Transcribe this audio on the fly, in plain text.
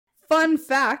Fun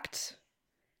fact,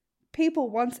 people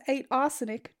once ate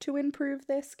arsenic to improve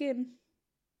their skin.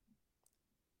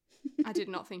 I did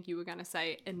not think you were going to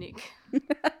say a Nick.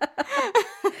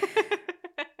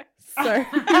 So,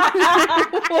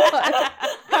 what?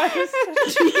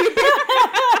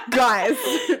 Guys.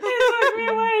 It took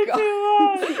me way too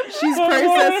long. She's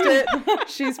processed it.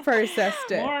 She's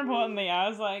processed it. More importantly, I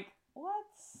was like, what?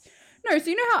 No, so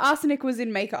you know how arsenic was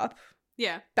in makeup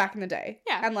Yeah. back in the day?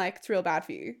 Yeah. And like, it's real bad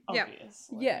for you. Yeah.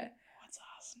 Obviously. Yeah. What's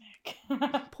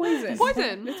arsenic? Poison.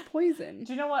 Poison. It's poison.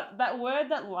 Do you know what? That word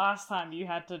that last time you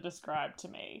had to describe to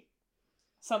me,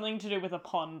 something to do with a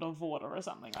pond of water or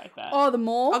something like that. Oh, the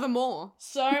more? Oh, the more.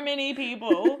 So many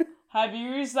people have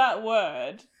used that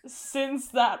word since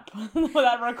that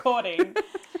recording that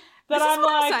This is I'm what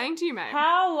like, I'm saying to you, mate.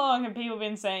 how long have people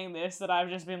been saying this that I've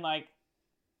just been like,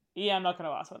 yeah, I'm not going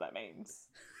to ask what that means.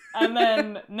 And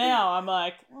then now I'm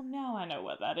like, well, now I know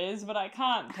what that is, but I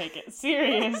can't take it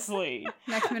seriously.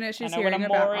 Next minute she's I know what hearing a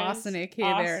about more is. arsenic here,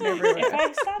 there, and Arsenic. If everywhere.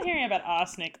 I start hearing about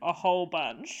arsenic a whole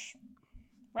bunch,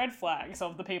 red flags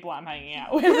of the people I'm hanging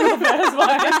out with in the first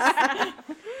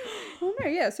place. Well, no,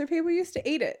 yeah, so people used to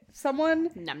eat it. Someone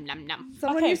Num, num, num.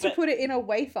 okay, used to but- put it in a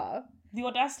wafer. The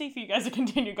audacity for you guys to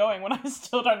continue going when I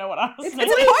still don't know what arsenic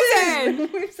It's is. poison!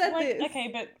 We've said Like, this. okay,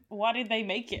 but why did they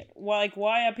make it? Why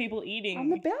are people eating?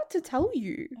 I'm about to tell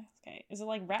you. Okay, is it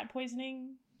like rat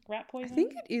poisoning? Rat I poison?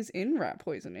 think it is in rat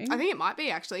poisoning. I think it might be,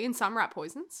 actually, in some rat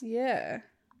poisons. Yeah.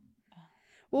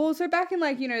 Well, so back in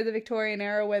like, you know, the Victorian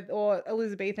era or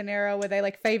Elizabethan era where they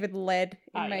like favoured lead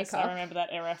in Yes, makeup. I remember that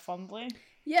era fondly.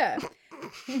 Yeah.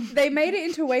 They made it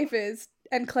into wafers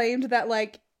and claimed that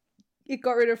like it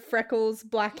got rid of freckles,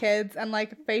 blackheads, and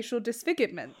like facial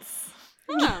disfigurements.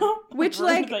 Yeah. Which, Rude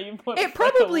like, that you put it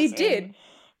probably freckles did in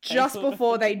just facial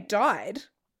before they disfigurements.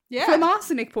 died from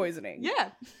arsenic poisoning. Yeah.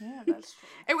 Yeah, that's true.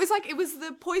 It was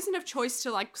the poison of choice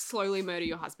to like slowly murder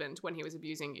your husband when he was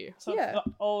abusing you. So Yeah. the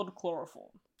old chloroform.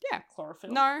 Yeah.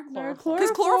 Chlorophyll. No. Chloroform.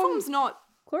 Because chloroform's not,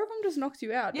 Chloroform just knocks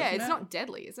you out. yeah, doesn't it's it? not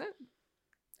deadly, is it?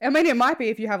 I mean, it might be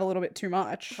if you have a little bit too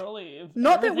much. Surely, if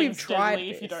Not that we've everything's tried deadly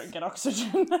if you this. don't get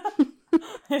oxygen.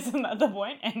 Isn't that the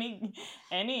point?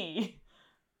 Any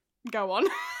Go on.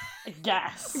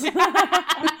 gas.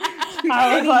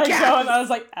 I was like, gas. I was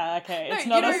like, okay, No, it's you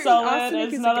not know, a solid, arsenic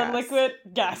it's is a not a gas. liquid,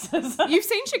 gases. You've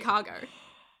seen Chicago.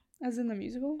 As in the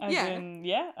musical? As Yeah. in,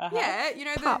 yeah. Yeah, you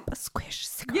know the... Pop, squish,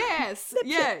 squish. Yes,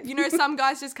 yeah. You know some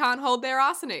guys just can't hold their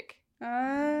arsenic.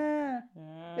 Ah,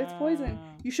 it's poison.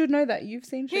 You should know that. You've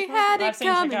seen He Chicago. had it I've seen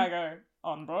coming. Chicago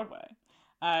on Broadway.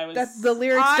 I was. That's the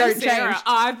lyrics I'm don't Sarah. change.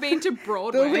 I've been to The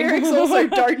Broadway. lyrics also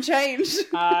don't change.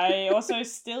 I also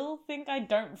still think I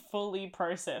don't fully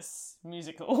process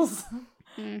musicals.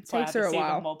 So I had Takes to her a see them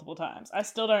while. multiple times. I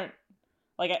still don't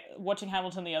like watching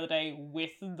Hamilton the other day with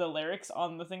the lyrics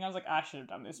on the thing. I was like, I should have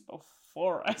done this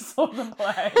before I saw the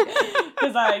play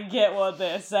because I get what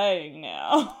they're saying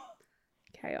now.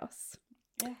 Chaos.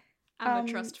 I'm a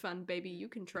trust fund, baby. You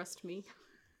can trust me.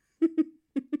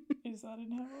 Is that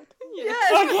in Hamilton?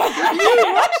 Yes! Okay.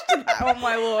 You watched that, oh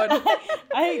my lord.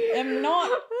 I am not.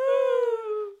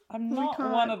 I'm We not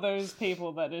can't. one of those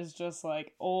people that is just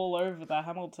like all over the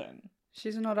Hamilton.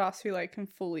 She's not us who like can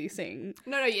fully sing.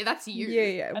 No, yeah, that's you.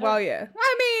 Yeah. don't- Well, yeah.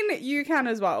 I mean, you can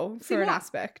as well See for an what?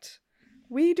 aspect.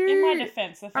 We do. In my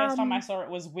defense, the first time I um, saw it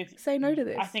was with say no to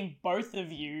this. I think both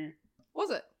of you Was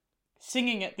it?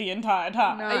 singing it the entire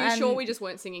time. No. Are you and- sure we just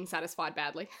weren't singing Satisfied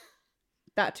badly?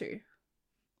 That too.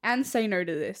 And say no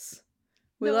to this.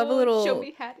 We No, love a little. Show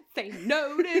me how to say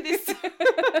no to this.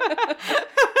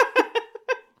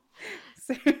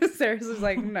 Sarah's just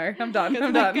like, no, I'm done. I'm Oh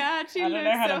my done. God, she I don't know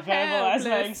looks how so to verbalize my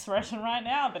helpless. expression right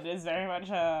now, but it is very much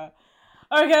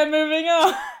okay, moving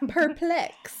on.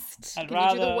 Perplexed. I'd Can you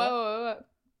do the rather whoa?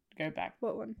 go back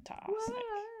What one? to arsenic.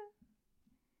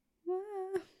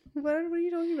 What are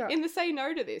you talking about? In the say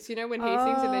no to this, you know, when he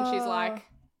sings and then she's like,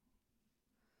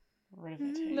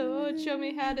 Riveting. Lord, show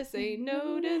me how to say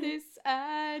no to this.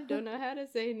 I don't know how to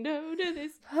say no to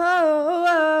this.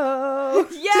 Oh,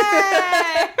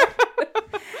 Yeah!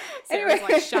 Sarah's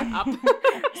Anyway. like, shut up.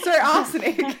 So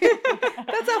arsenic.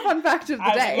 That's our fun fact of the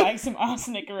I day. would like some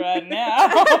arsenic right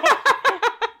now.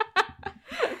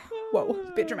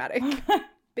 Whoa, bit dramatic.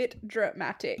 Bit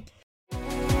dramatic.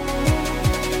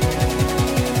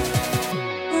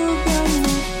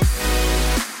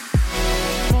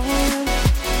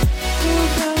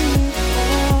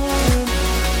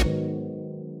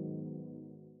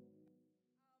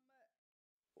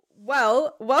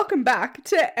 Well, welcome back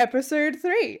to episode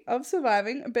 3 of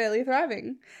Surviving Barely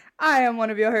Thriving. I am one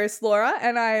of your hosts, Laura,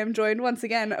 and I am joined once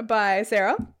again by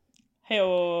Sarah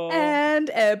Hey-oh. and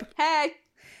Eb. Hey!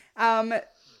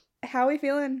 how are we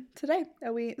feeling today?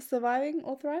 Are we surviving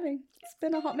or thriving? It's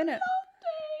been a hot minute.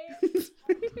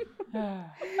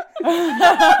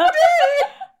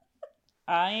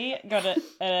 I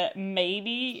got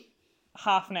maybe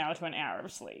half an hour to an hour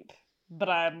of sleep, but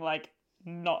I'm like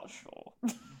not sure.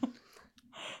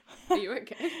 Are you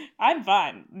okay? I'm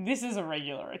fine. This is a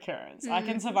regular occurrence. I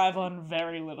can survive on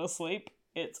very little sleep.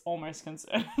 It's almost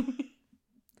concerning.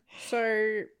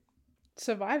 So,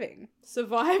 surviving.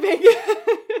 Surviving.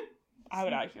 I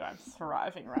would argue I'm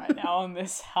thriving right now on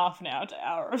this half an hour to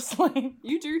hour of sleep.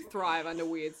 You do thrive under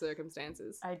weird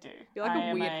circumstances. I do. You're like I a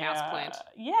am weird houseplant.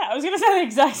 Yeah, I was going to say the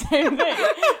exact same thing.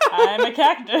 I'm a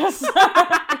cactus.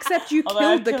 Except you Although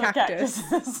killed the I've killed cactus.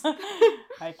 cactuses.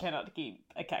 I cannot keep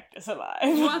a cactus You alive.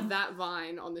 are that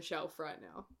vine on the shelf right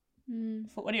now.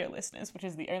 For audio listeners, which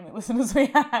is the only listeners we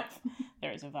have,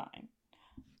 there is a vine.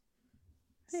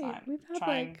 Hey, Sign- we've had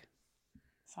trying-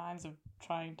 Signs of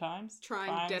trying times. Trying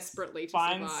Vines- desperately to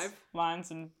vines, survive.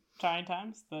 Lines and trying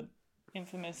times. The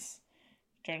infamous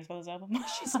Jonas Brothers album.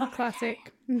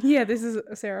 classic. Yeah, this is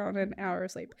Sarah on an hour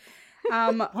of sleep.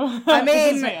 I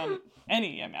This is mean, me on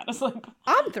any amount of sleep.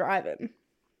 I'm thriving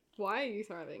Why are you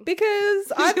thriving?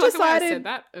 because I've You like the way I said decided.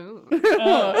 that?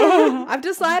 Oh. I've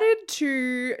decided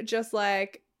to just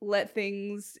like let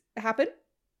things happen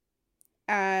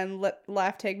and let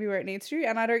life take me where it needs to,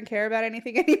 and I don't care about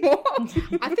anything anymore.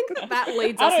 I think that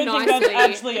leads I us don't think nicely. that's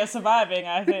actually a surviving.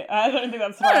 I don't think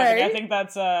that's thriving. No. I think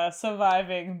that's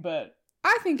surviving, but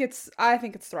I think it's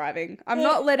thriving. I'm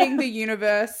not letting the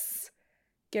universe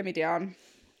get me down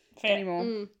fair. anymore.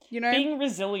 Mm. You know, Being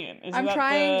resilient. Isn't I'm that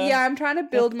trying. the... Yeah, I'm trying to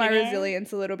build my thing, eh?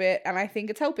 resilience a little bit, and I think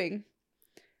it's helping.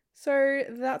 So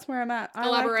that's where I'm at. I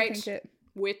Elaborate. like to think it.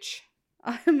 Which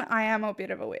I am a bit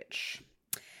of a witch.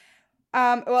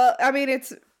 Well, I mean,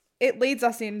 it leads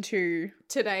us into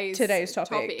today's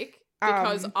topic.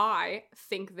 because I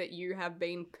think that you have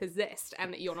been possessed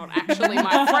and that you're not actually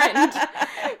my friend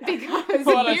because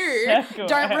What a you segue.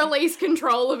 don't release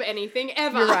control of anything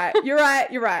ever. You're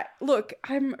right. Look,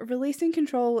 I'm releasing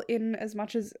control in as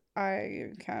much as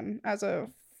I can as a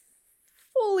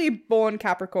fully born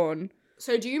Capricorn.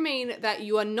 So do you mean that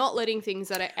you are not letting things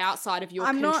that are outside of your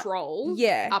I'm not- control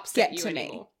get upset you to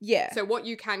anymore? me. Yeah. So what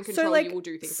you can control, So like you will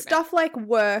do things about. stuff like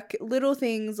work, little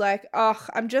things like,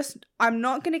 I'm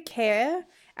not gonna care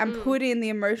and put in the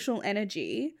emotional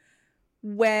energy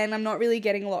when I'm not really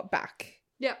getting a lot back.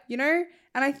 Yeah. You know?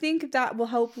 And I think that will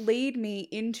help lead me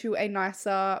into a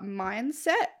nicer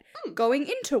mindset going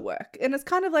into work. And it's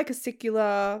kind of like a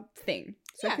circular thing.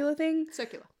 Circular thing?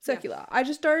 Circular. Circular. I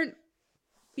just don't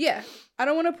I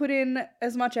don't want to put in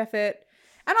as much effort.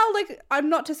 And I'm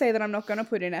not to say that I'm not going to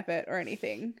put in effort or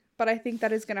anything, but I think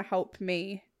that is going to help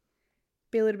me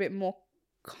be a little bit more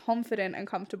confident and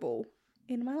comfortable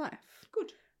in my life.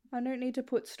 Good. I don't need to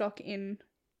put stock into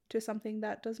something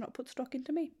that does not put stock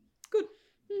into me. Good.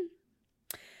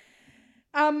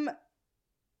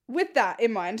 With that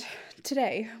in mind,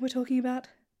 today we're talking about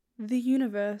the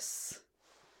universe.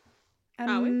 And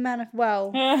Are we?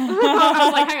 well, I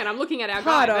was like, hang on, I'm looking at our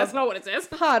Part guide. of. That's not what it says.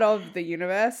 part of the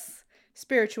universe.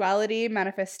 Spirituality,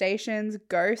 manifestations,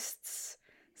 ghosts,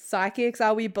 psychics.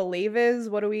 Are we believers?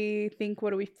 What do we think? What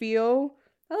do we feel?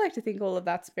 I like to think all of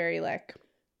that's very like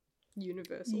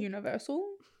Universal. universal.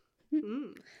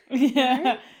 Mm.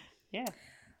 Yeah.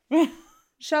 Yeah.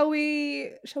 Shall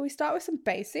we start with some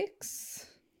basics?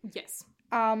 Yes.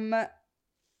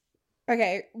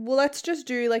 Okay, well let's just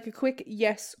do like a quick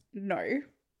yes, no,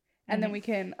 and then we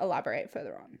can elaborate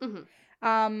further on.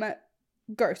 Mhm.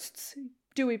 Ghosts.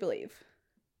 Do we believe?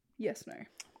 Yes, no.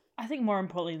 I think more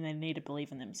importantly, they need to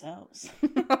believe in themselves.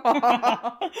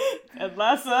 I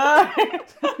Unless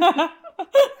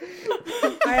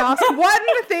asked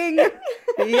one thing,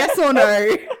 yes or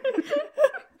no.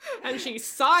 And she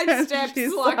sidesteps She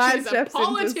like she's a sidesteps into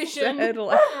politician. said,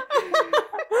 like-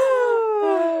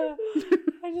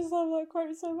 I just love that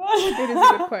quote so much. It is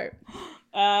a good quote.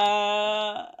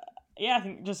 Yeah, I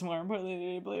think just more importantly, they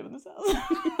need to believe in themselves.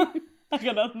 I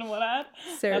got nothing to add.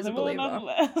 Sarah's a Nothing more, believer. nothing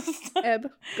less.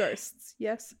 Ebb, ghosts.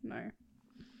 Yes, no.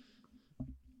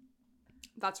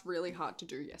 That's really hard to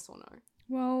do, yes or no.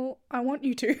 Well, I want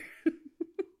you to.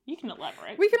 You can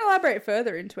elaborate. We can elaborate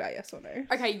further into our yes or no.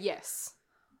 Okay, yes.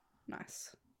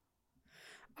 Nice.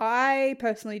 I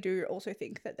personally do also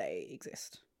think that they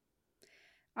exist.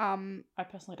 I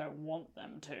personally don't want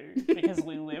them to because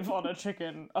we live on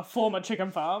a former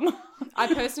chicken farm.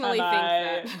 I personally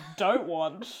and think I don't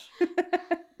want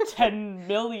 10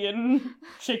 million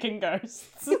chicken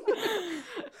ghosts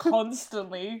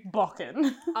constantly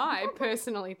bocking. I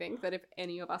personally think that if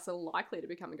any of us are likely to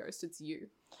become a ghost, it's you.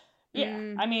 Yeah,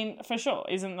 Mm. I mean, for sure.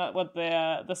 Isn't that what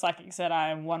the psychic said? I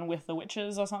am one with the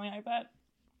witches or something like that?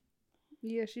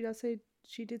 Yeah, she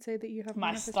did say that you have My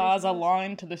manifestation stars powers.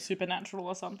 aligned to the supernatural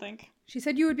or something. She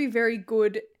said you would be very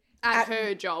good. At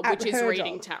her job, at which is her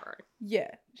reading job. tarot. Yeah.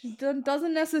 She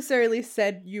doesn't necessarily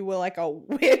said you were like a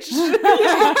witch.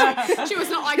 She was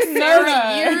not like,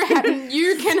 Sarah, no.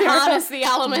 you can harness the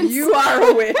elements. You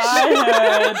are a witch.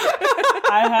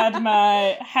 I had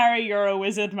my Harry, you're a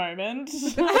wizard moment.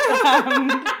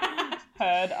 And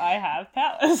heard I have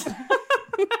powers.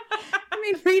 I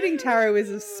mean, reading tarot is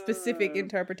a specific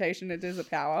interpretation. It is a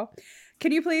power.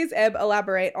 Can you please, Eb,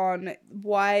 elaborate on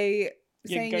why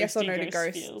Your saying yes or no to ghosty ghosts?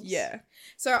 ghost feels. Yeah.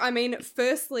 So, I mean,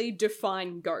 firstly,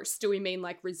 define ghosts. Do we mean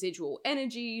like residual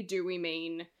energy? Do we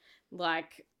mean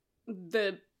like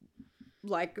the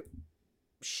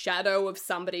shadow of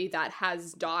somebody that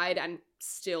has died and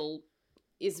still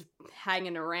is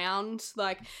hanging around?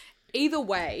 Like, either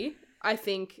way, I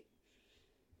think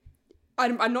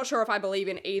I'm not sure if I believe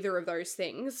in either of those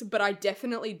things, but I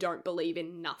definitely don't believe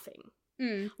in nothing.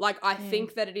 Like, I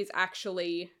think that it is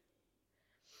actually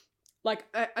like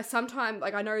sometimes,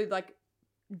 like, I know like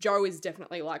Joe is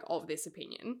definitely like of this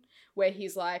opinion where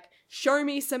he's like, show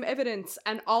me some evidence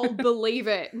and I'll believe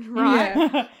it, right?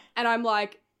 Yeah. And I'm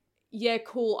like, yeah,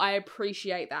 cool, I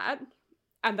appreciate that.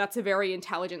 And that's a very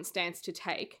intelligent stance to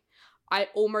take. I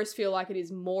almost feel like it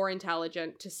is more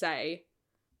intelligent to say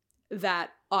that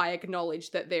I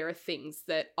acknowledge that there are things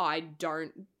that I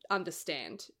don't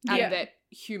understand and Yeah. that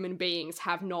human beings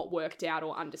have not worked out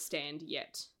or understand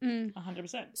yet.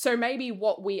 100%. So maybe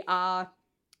what we are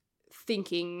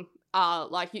thinking are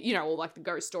like, you know, all like the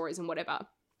ghost stories and whatever.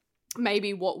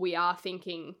 Maybe what we are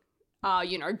thinking are,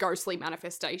 you know, ghostly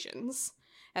manifestations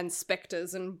and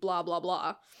specters and blah, blah,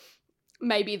 blah.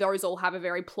 Maybe those all have a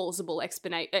very plausible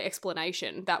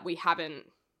explanation that we haven't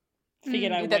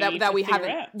Figured out that we haven't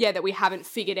out. that we haven't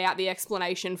figured out the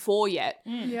explanation for yet.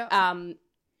 Yeah.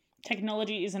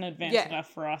 Technology isn't advanced Yeah. enough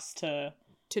for us to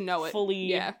know it fully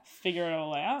yeah. figure it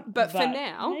all out. But for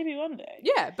now- maybe one day.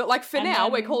 Yeah, but like for And now,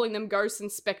 we're then- calling them ghosts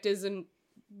and specters and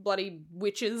bloody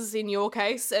witches in your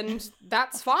case, and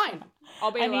that's fine.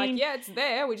 I'll be I like, mean- yeah, it's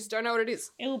there, we just don't know what it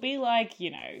is. It'll be like,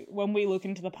 you know, when we look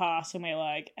into the past and we're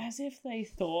like, as if they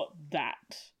thought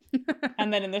that.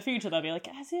 And then in the future they'll be like,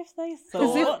 as if they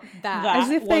thought that- that As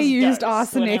if they was used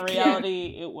ghosts, when arsenic. in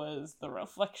reality, it was the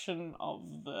reflection of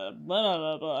the blah, blah,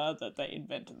 blah, blah that they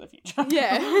invent in the future.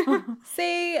 Yeah.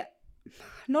 See,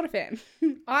 not a fan.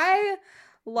 I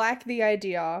like the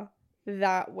idea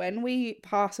that when we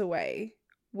pass away,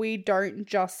 we don't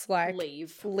just like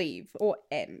leave or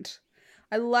end.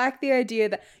 I like the idea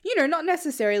that, you know, not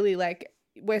necessarily like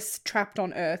we're trapped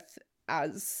on Earth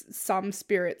as some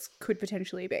spirits could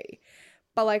potentially be.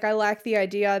 But like I like the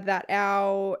idea that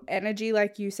our energy,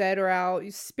 like you said, or our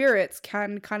spirits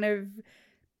can kind of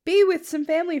be with some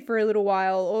family for a little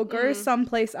while or go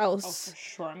someplace Oh, else. for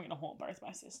sure, I'm gonna haunt both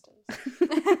my sisters.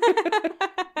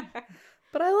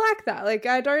 But I like that. Like,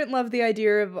 I don't love the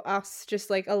idea of us just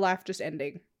like a life just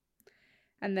ending.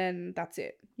 And then that's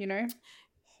it, you know?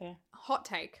 Fair. Hot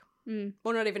take. Mm.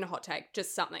 Well, not even a hot take,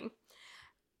 just something.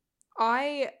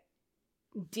 I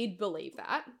did believe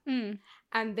that, Mm.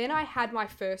 and then I had my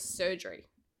first surgery.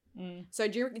 So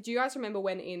do you guys remember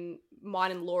when in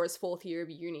mine and Laura's 4th year of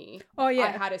uni, Oh, yeah.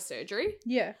 I had a surgery?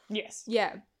 Yeah. Yes.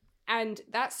 Yeah. And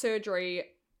that surgery,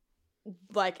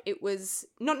 like, it was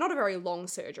not a very long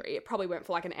surgery. It probably went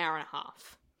for like an hour and a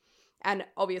half. And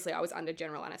obviously I was under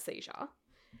general anesthesia.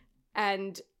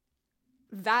 And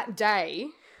that day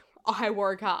I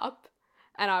woke up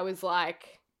and I was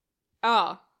like,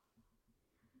 oh,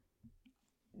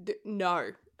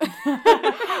 no.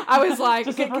 I was like,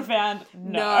 Just a profound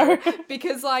no.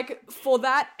 because like for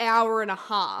that hour and a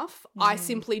half, I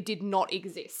simply did not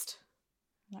exist.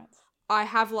 That's- I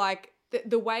have like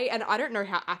the way, and I don't know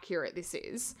how accurate this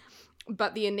is,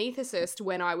 but the anaesthetist,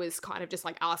 when I was kind of just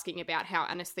like asking about how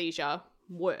anesthesia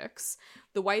works,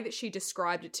 the way that she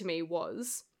described it to me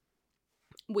was,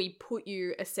 we put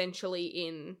you essentially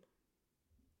in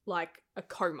like a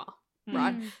coma,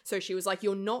 right? So she was like,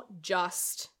 you're not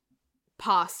just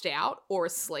passed out or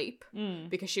asleep,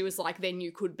 because she was like, then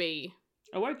you could be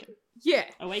Awoken. yeah.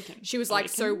 Awaken. She was like,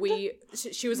 so Awakened?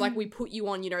 she was like, we put you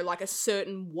on, you know, like a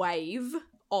certain wave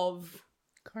of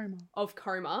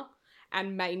coma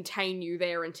and maintain you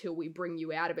there until we bring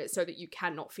you out of it so that you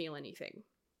cannot feel anything.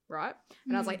 Right?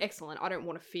 And I was like, excellent. I don't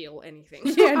want to feel anything.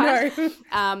 Yeah, right?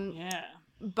 no. Yeah.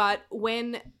 But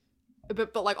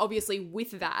but like obviously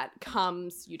with that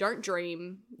comes, you don't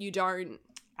dream, you don't.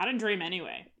 I don't dream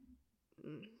anyway.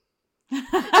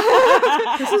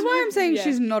 This is why I'm saying Yeah,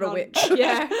 she's not a witch.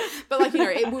 Yeah, but like, you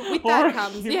know, with that Or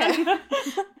comes human. yeah.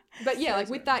 But yeah, like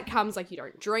with that comes like you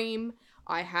don't dream.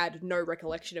 I had no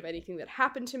recollection of anything that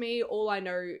happened to me. All I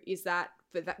know is that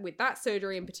with that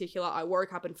surgery in particular, I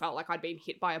woke up and felt like I'd been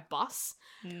hit by a bus,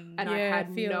 and I Yeah, had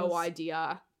no feels-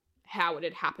 idea how it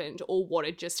had happened or what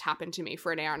had just happened to me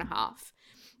for an hour and a half.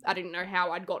 I didn't know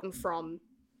how I'd gotten from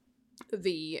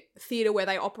the theater where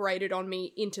they operated on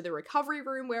me into the recovery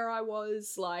room where I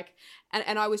was, like,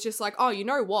 and I was just like, oh, you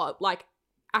know what? Like,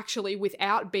 actually,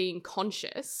 without being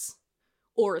conscious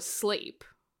or asleep,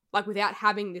 like without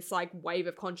having this like wave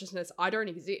of consciousness, I don't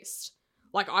exist.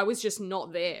 Like, I was just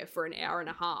not there for an hour and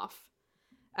a half.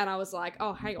 And I was like,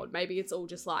 oh, hang on, maybe it's all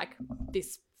just like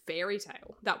this fairy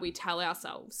tale that we tell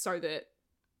ourselves so that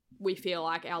we feel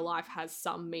like our life has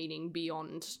some meaning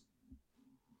beyond.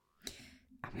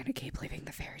 I'm gonna keep living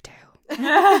the fairy tale.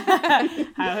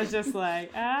 I was just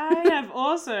like, I have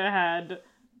also had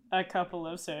a couple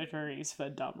of surgeries for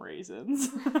dumb reasons.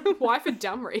 Why for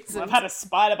dumb reasons? I've had a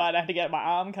spider bite I had to get my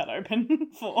arm cut open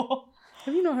for.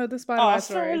 Have you not heard the spider bite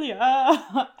story? Australia.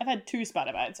 I've had 2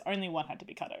 spider bites. Only one had to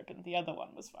be cut open. The other one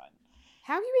was fine.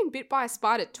 How have you been bit by a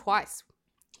spider twice?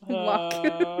 Luck. We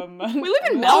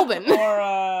live in luck Melbourne.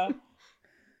 Or,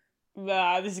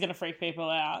 this is going to freak people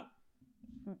out.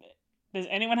 Does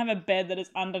anyone have a bed that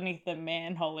is underneath the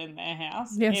manhole in their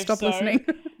house? Yeah, If stop so, listening.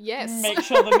 Yes. Make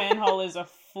sure the manhole is a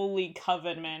fully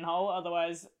covered manhole.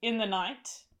 Otherwise, in the night,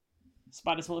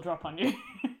 spiders will drop on you.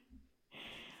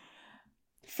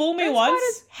 Fool me Those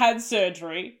once, had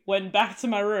surgery, went back to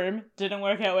my room, didn't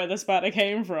work out where the spider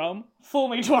came from. Fool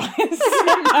me twice.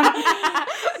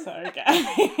 It's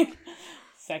okay.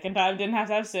 Second time, didn't have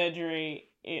to have surgery.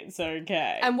 It's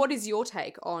okay. And what is your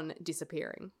take on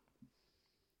disappearing?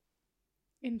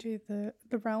 Into the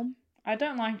realm. I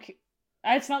don't like...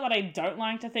 It's not that I don't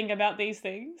like to think about these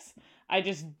things. I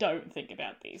just don't think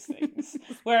about these things.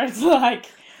 Where it's like...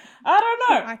 I don't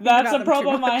I know. think That's about a them too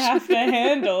problem I much. have to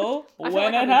handle I feel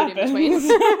when like it I'm a bit in happens. between.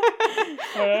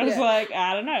 Where it's Yeah. like,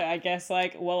 I don't know. I guess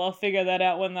like, well, I'll figure that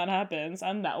out when that happens,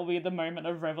 and that will be the moment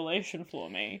of revelation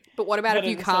for me. But what about But if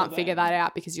you until can't figure then- that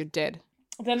out because you're dead?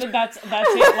 Then that's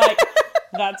it. Like,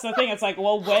 that's the thing. It's like,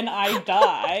 well, when I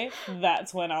die,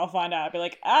 that's when I'll find out. I'll be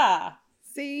like,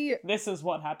 See, this is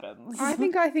what happens. I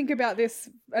think about this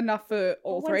enough for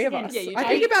all Once three of again, us. yeah, you I do.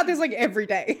 think about this like every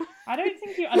day. I don't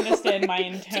think you understand my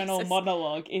internal Jesus.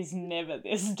 monologue is never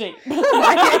this deep. On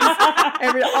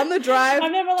the drive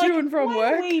I'm never like, to and from when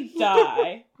work. we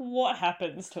die, what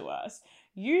happens to us?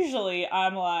 Usually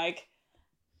I'm like,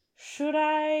 should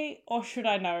I or should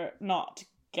I not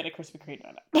get a Krispy Kreme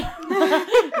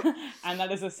donut? And that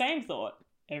is the same thought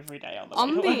every day on the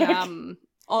On way to the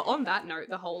work. on that note,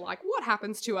 the whole like what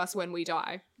happens to us when we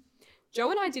die? Joe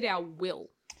and I did our will.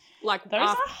 Like Those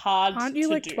after, are hard Aren't you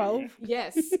to like do. 12?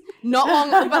 yes, not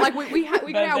long, but like we got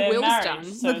But our they're wills married, done.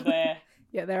 so they're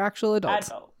Yeah, they're actual adults.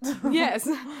 adult. Yes.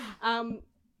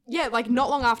 Yeah, like not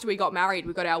long after we got married,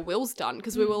 we got our wills done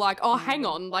because we were like, oh, hang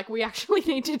on, like we actually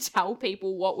need to tell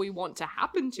people what we want to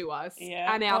happen to us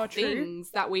Yeah. and our Oh, true.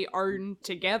 things that we own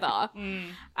together.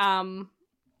 Mm.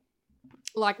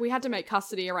 Like we had to make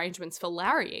custody arrangements for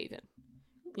Larry even.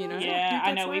 You know? Yeah, Who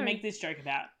I know. gets We Larry? make this joke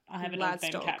about. I have a dog Lad's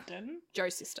named dog. Captain.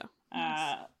 Joe's sister.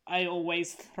 I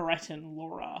always threaten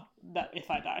Laura that if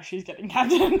I die, she's getting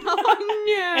Captain.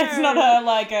 Oh no. It's not a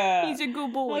like a. He's a good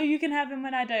Oh, boy. you can have him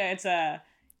when I die. It's a.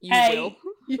 You hey, will.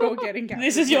 You're getting captured.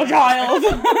 This is your child.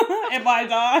 If I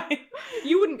die.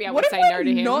 You wouldn't be able What to if say we're no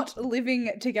to him. not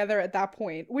living together at that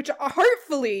point? Which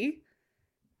hopefully,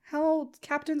 how old?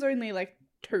 Captain's only like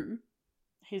 2.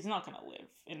 He's not gonna live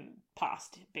in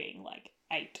past being like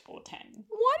 8 or 10.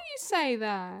 Why do you say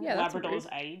that? Yeah, that's Labrador's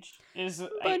rude. age is 8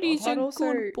 But or he's 10. a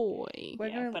also- good boy. We're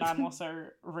Yeah, gonna- but I'm also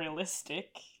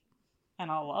realistic, and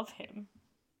I love him.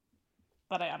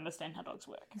 But I understand how dogs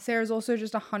work. Sarah's also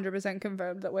just 100%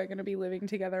 confirmed that we're going to be living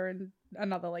together in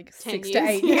another like 10 6 to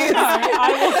 8 years. years. No,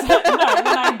 I will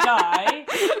when I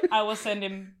die, I will send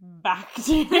him back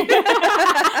to you.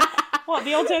 Well,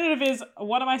 the alternative is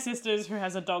one of my sisters who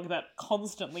has a dog that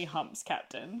constantly humps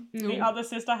Captain. The Ooh. other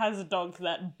sister has a dog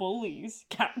that bullies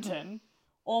Captain.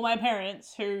 Or my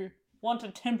parents who want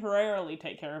to temporarily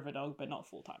take care of a dog, but not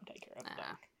full-time take care of a Ah.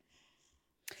 dog.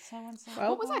 So and so. Well,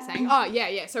 What was I saying? Oh,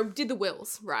 yeah. So did the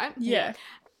wills, right? Yeah.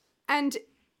 And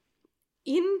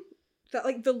in that,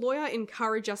 like, the lawyer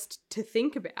encouraged us to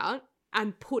think about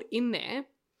and put in there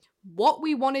what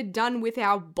we wanted done with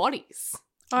our bodies.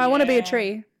 I want to be a Yeah.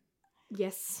 tree.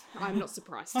 Yes, I'm not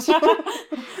surprised. That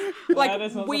Like,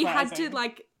 is not we had to, surprising.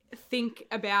 like, think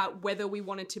about whether we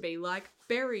wanted to be, like,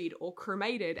 buried or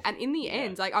cremated. And in the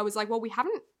end, like, I was like, well, we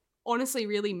haven't honestly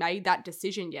really made that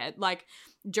decision yet. Like,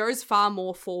 Joe's far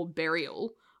more for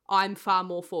burial. I'm far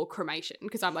more for cremation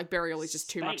because I'm like, burial is just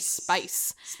too much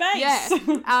space. Space. Yeah.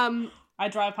 I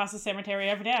drive past the cemetery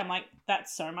every day. I'm like,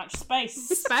 that's so much space.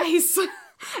 Space.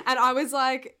 And I was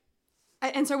like,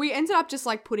 and so we ended up just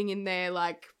like putting in there,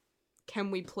 like,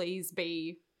 can we please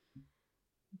be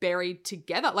buried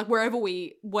together? Like,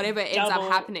 whatever ends up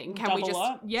happening, can we just,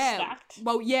 stacked?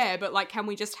 Well, yeah, but like, can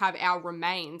we just have our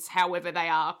remains, however they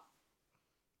are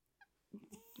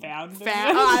found?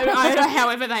 I don't know,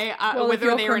 however they are, Well,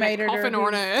 whether they're in a coffin or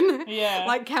an urn. Yeah.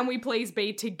 Like, can we please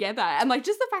be together? And like,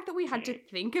 just the fact that we had to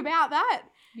think about that.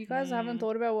 You guys haven't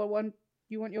thought about what one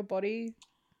you want your body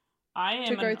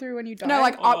to go through when you die? No,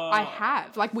 like, I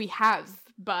have. Like, we have,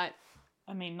 but...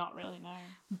 I mean, not really, no.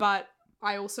 But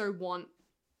I also want,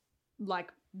 like,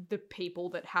 the people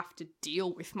that have to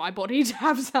deal with my body to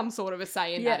have some sort of a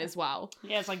say in that as well.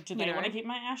 Yeah, it's like, do they want to keep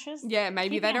my ashes? Yeah,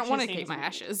 maybe they don't want to keep my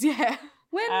ashes. Yeah.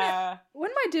 When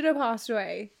my diddo passed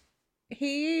away,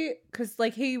 because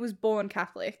like he was born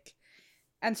Catholic,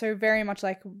 and so very much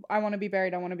like, I want to be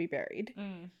buried.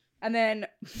 Mm. And then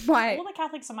all the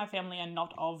Catholics in my family are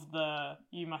not of the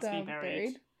you must be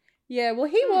buried. Yeah, well,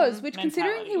 he was, which mentality.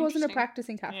 considering he wasn't a Interesting.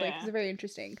 practicing Catholic, is very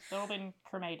interesting. They've all been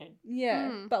cremated.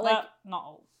 Yeah, but like, not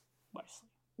all, mostly.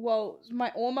 well,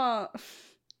 my Oma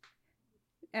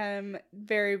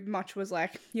very much was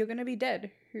like, you're gonna be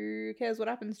dead. Who cares what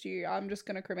happens to you? I'm just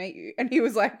gonna cremate you. And he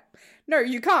was like, no,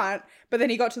 you can't. But then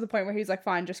he got to the point where he's like,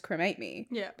 fine, just cremate me.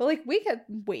 Yeah. But like,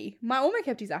 my Oma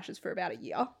kept his ashes for about a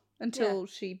year until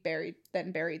she buried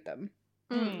them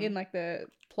in like the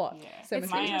plot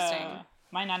cemetery. Interesting.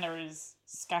 My nana is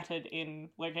scattered in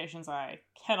locations I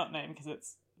cannot name because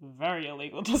it's very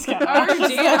illegal to scatter.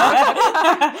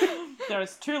 Oh, There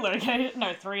is 3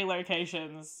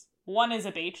 locations. One is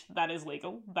a beach, that is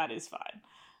legal, that is fine.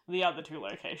 The other 2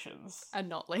 locations Are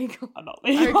not legal. are not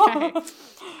legal. Okay.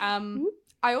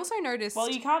 I also noticed... Well,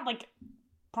 you can't, like,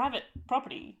 private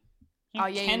property. You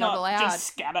you're cannot not allowed. just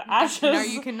scatter ashes. No,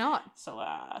 you cannot. So,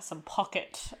 some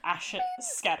pocket ash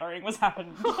scattering was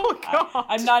happening. Oh, God.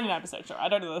 I'm 99% sure. I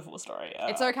don't know the full story.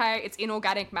 It's okay. It's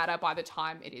inorganic matter by the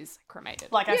time it is cremated.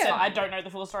 Like I said, I don't know the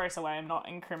full story, so I am not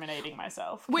incriminating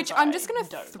myself. Which I'm just going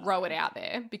to throw it out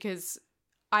there because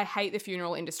I hate the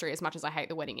funeral industry as much as I hate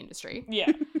the wedding industry.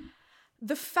 Yeah.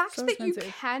 The fact So that you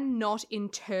expensive. cannot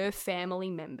inter family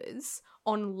members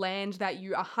on land that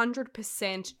you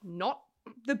 100% not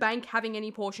the bank having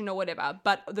any portion or whatever,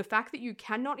 but the fact that you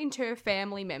cannot inter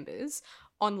family members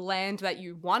on land that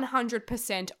you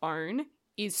 100% own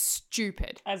is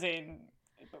stupid. As in,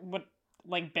 what,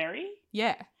 like bury?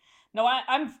 Yeah. No,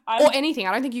 I'm Or anything.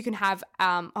 I don't think you can have,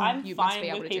 I'm you must fine be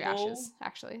able with to people- do ashes.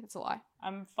 Actually, that's a lie.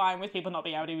 I'm fine with people not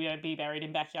being able to be buried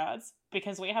in backyards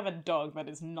because we have a dog that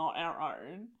is not our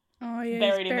own Oh yeah,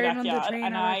 buried in the on backyard, tree in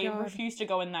and our I backyard. refuse to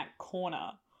go in that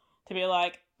corner to be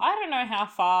like, I don't know how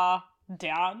far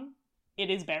down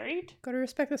it is buried. Gotta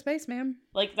respect the space, man.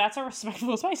 Like, that's a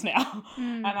respectable space now.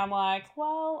 Mm. And I'm like,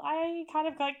 well, I kind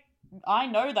of like, I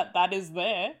know that is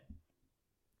there.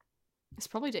 It's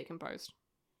probably decomposed.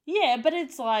 Yeah, but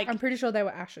it's like, I'm pretty sure they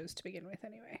were ashes to begin with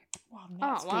anyway. well,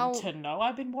 that's well- good to know.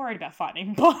 I've been worried about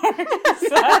finding bones.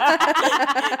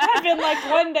 I've been like,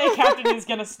 one day Captain is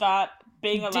going to start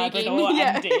being a Digging, Labrador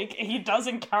yeah. and dig. He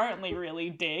doesn't currently really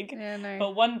dig. Yeah, no.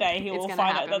 But one day he It's will gonna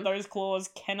find out happen. that those claws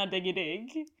cannot dig a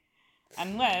dig.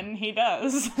 And when he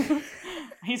does,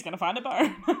 he's going to find a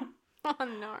bone. Oh,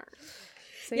 no.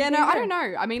 So Yeah, you no, can I go. don't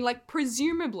know. I mean, like,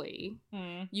 presumably,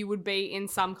 Hmm. you would be in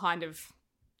some kind of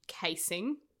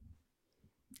casing,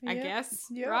 I Yeah. guess,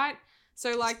 Yeah. right?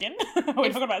 So, like, Skin? Are we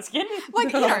talking about skin?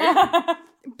 like, you know,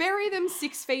 bury them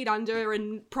 6 feet under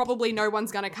and probably no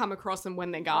one's going to come across them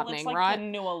when they're Well, gardening, it's like right? the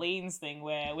New Orleans thing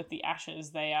where with the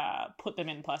ashes they put them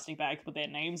in plastic bags, put their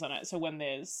names on it, so when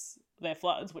there's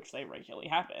floods, which they regularly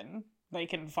happen, they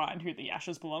can find who the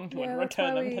ashes belong to Yeah, and that's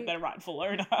return why them to we- their rightful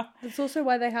owner. That's also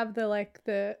why they have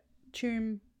the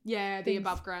tomb. Yeah, the things.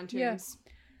 above ground Yeah. tombs.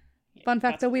 Yeah, Fun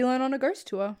fact that's that we cool. learn on a ghost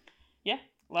tour. Yeah,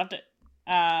 loved it.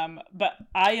 But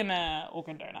I am a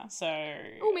organ donor, so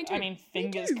Oh, me too. I mean,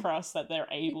 fingers too. crossed that they're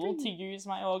able too. to use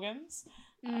my organs.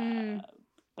 Mm.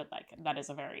 But like that is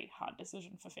a very hard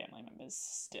decision for family members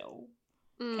still,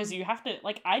 Mm. because you have to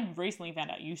like. I recently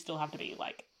found out you still have to be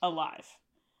like alive.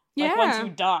 Yeah. Like once you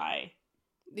die,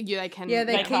 Yeah, they can. Yeah,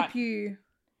 they They keep can't- you.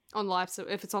 on life, so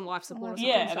if it's on life support or something.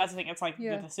 yeah, that's the thing. It's like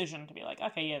Yeah. the decision to be like,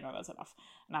 okay, yeah, no, that's enough.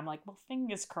 And I'm like, well,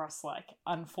 fingers crossed. Like,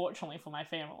 unfortunately for my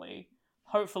family,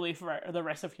 hopefully for the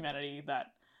rest of humanity, that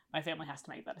my family has to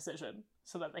make that decision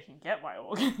so that they can get my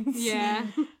organs. Yeah.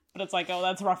 But it's like, oh,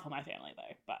 that's rough for my family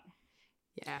though. But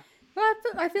Yeah.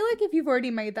 I feel like if you've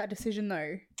already made that decision,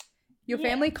 though, your Yeah.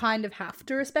 family kind of have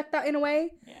to respect that in a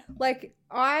way. Yeah. Like,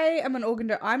 I am an organ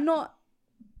donor. I'm not.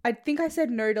 I think I said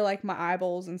no to like my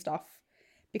eyeballs and stuff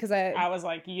because I was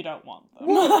like, you don't want them.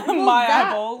 Well, My that-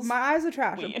 eyeballs. My eyes are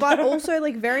trash. Weird. But also,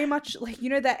 like, very much like, you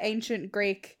know, that ancient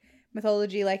Greek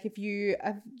mythology. Like, if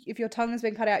your tongue has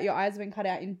been cut out, your eyes have been cut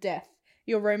out in death.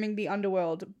 You're roaming the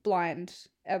underworld blind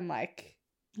and like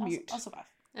mute. I'll survive.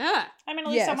 Yeah. I mean,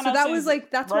 at least Yeah, someone so else that was, is like,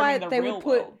 that's why roaming the they would real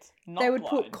put- world, not They would put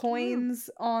blind. coins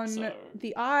on So-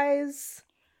 the eyes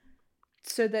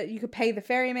so that you could pay the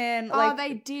ferryman. Oh, Like,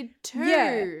 they did too.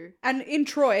 Yeah. And in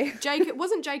Troy,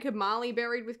 Wasn't Jacob Marley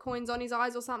buried with coins on his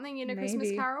eyes or something in A Christmas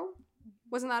Maybe. Carol?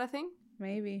 Wasn't that a thing?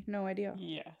 maybe, no idea.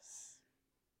 Yes.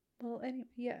 Well, anyway,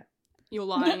 yeah. You're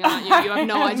lying, aren't you? You have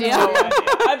no idea. No idea.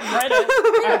 I've read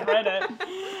it. I've read it.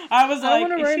 I was I like,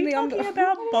 wanna is roam she the talking under-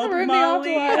 about I wanna Bob roam the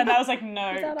Marley? afterlife. And I was like,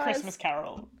 no, Without eyes. Christmas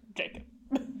Carol, Jacob.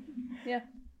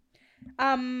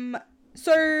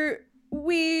 So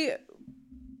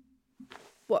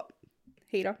what?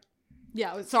 Heater.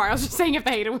 Yeah, sorry, I was just saying if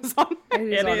the heater was on.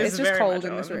 It on. is It's just very cold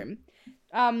much in this on.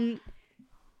 room.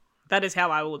 That is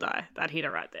how I will die. That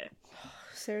heater right there.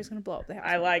 Sarah's gonna blow up the house.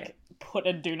 I one like day. put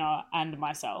a doona and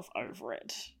myself over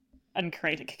it and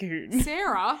create a cocoon,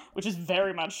 Sarah, which is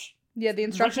very much Yeah, the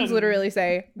instructions Russian. literally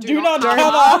say do not cover.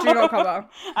 cover. do not cover.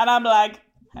 And I'm like,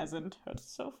 hasn't hurt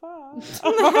so far.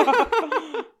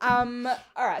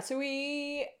 All right, so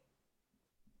we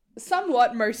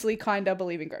somewhat mostly kinda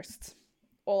believe in ghosts,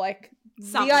 or like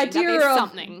Something, the that idea there's of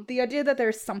something. the idea that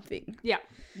there's something. yeah.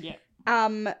 Yeah.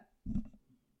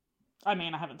 I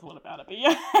mean, I haven't thought about it, but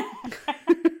yeah.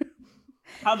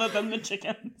 Other than the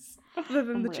chickens. other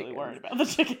than I'm the really chickens. worried about the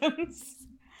chickens.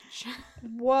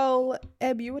 Well,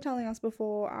 Eb, you were telling us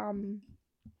before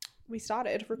we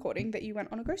started recording that you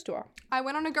went on a ghost tour, I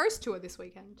went on a ghost tour this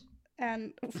weekend.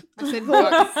 and I said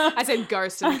ghost. I said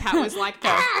ghost, and the cat was like,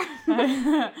 ah!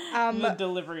 The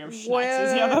delivery of schnacks where-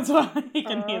 is, yeah, that's why you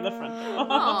can hear the front door.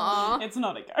 Aw. It's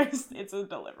not a ghost, it's a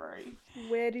delivery.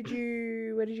 where did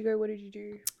you go? What did you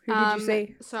do? Who did you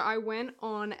see? So I went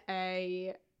on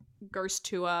a ghost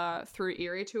tour through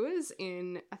Erie Tours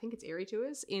I think it's Erie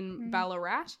Tours in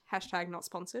Ballarat. #, not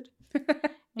sponsored.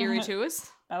 Erie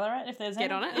Tours. Ballarat, if there's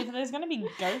Get on it. if there's going to be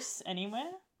ghosts anywhere,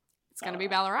 It's going to be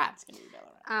Ballarat. It's going to be Ballarat.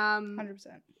 100%.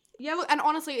 Yeah, look, and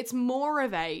honestly, it's more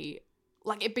of a,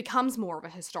 like, it becomes more of a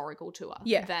historical tour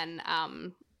Yeah. than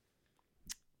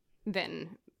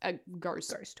a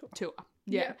ghost tour.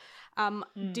 Yeah.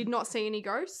 Did not see any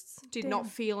ghosts. Did not Damn.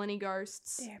 feel any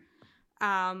ghosts.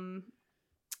 Damn.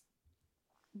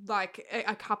 Like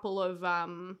a couple of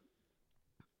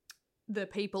the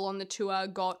people on the tour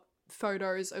got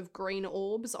photos of green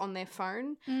orbs on their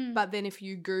phone, but then if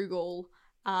you Google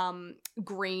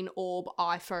green orb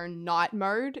iPhone night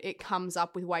mode, it comes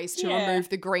up with ways to Yeah. remove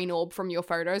the green orb from your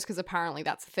photos, because apparently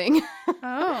that's a thing.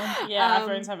 Oh. Yeah, our Um,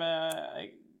 phones have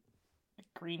a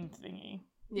green thingy.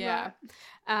 Yeah.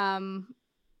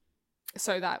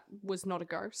 So that was not a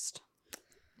ghost.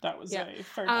 That was Yeah. a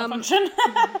phone Um, malfunction.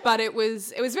 But it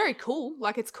was very cool.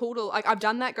 Like, it's cool to, like, I've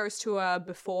done that ghost tour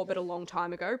before, but a long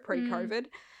time ago, pre-COVID.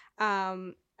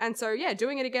 And so, yeah,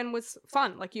 doing it again was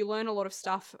fun. Like, you learn a lot of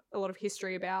stuff, a lot of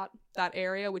history about that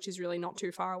area, which is really not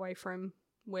too far away from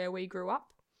where we grew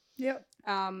up. Yep.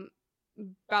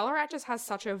 Ballarat just has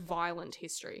such a violent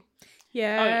history.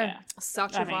 Yeah. Oh yeah,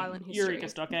 Such I a violent mean, history. Eureka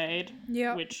Stockade,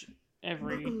 Yeah. which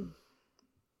every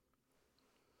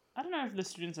I don't know if the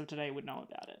students of today would know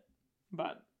about it,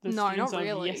 but the No, students not of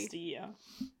really. yesteryear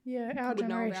Yeah, our Would know about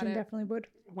generation it. definitely would.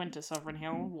 went to Sovereign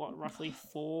Hill, roughly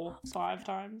 4-5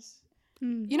 times.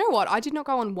 You know what? I did not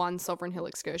go on one Sovereign Hill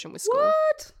excursion with school.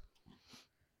 What?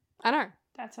 I know.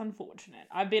 That's unfortunate.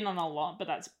 I've been on a lot, but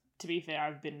that's, to be fair,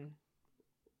 I've been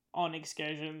on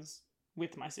excursions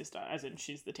with my sister, as in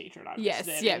she's the teacher and I'm Yes, just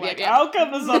there yeah, being like, yeah. I'll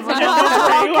come to Sovereign Hill Come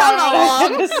for free. Why would I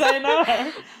along. have to say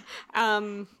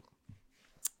no?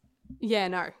 Yeah,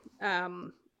 no.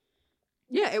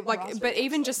 Yeah, Raspberry but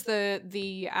even episode. just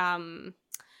the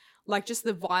like, just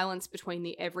the violence between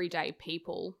the everyday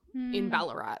people in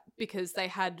Ballarat, because they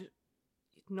had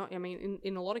not, I mean,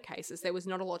 in a lot of cases, there was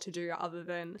not a lot to do other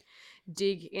than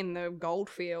dig in the gold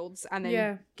fields and then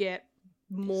Yeah. get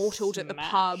mortaled at the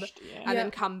pub Smashed, yeah. and Yeah.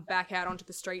 then come back out onto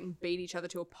the street and beat each other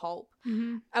to a pulp.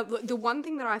 Mhm. The one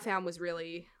thing that I found was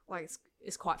really, like,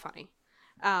 is quite funny.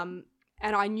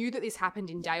 And I knew that this happened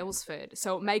in Dalesford,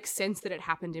 so it makes sense that it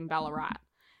happened in Ballarat.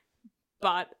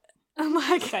 But I'm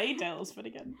like, Say Dalesford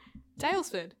again.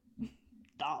 Dalesford.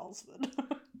 Dalesford.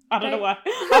 I don't know why.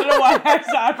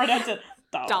 I pronounce it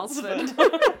Dalesford.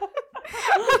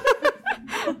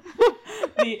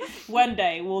 One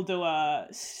day we'll do a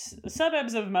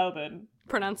suburbs of Melbourne.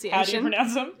 Pronunciation. How do you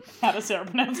pronounce them? How does Sarah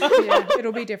pronounce them? Yeah,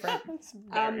 it'll be different. It's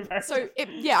very, very So,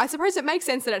 I suppose it makes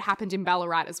sense that it happened in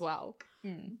Ballarat as well.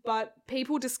 Mm. But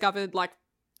people discovered, like,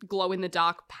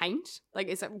 glow-in-the-dark paint. Like,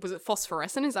 was it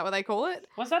phosphorescent? Is that what they call it?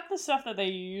 Was that the stuff that they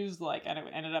used, like, and it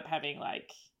ended up having, like,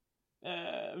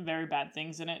 very bad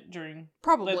things in it during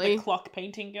Probably. the clock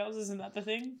painting girls? Isn't that the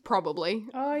thing? Probably.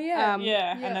 Oh, yeah.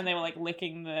 Yeah, yeah. and then they were, like,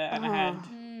 licking and it had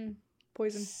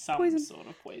Poison. some Poison. sort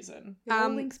of poison. It all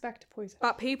links back to poison.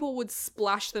 But people would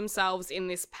splash themselves in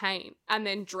this paint and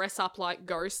then dress up like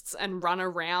ghosts and run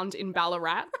around in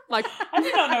Ballarat. Like, I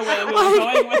did not know where we were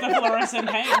going with the fluorescent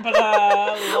paint, but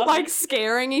love like it.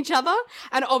 scaring each other.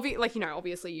 And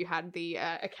obviously you had the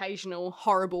occasional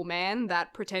horrible man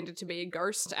that pretended to be a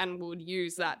ghost and would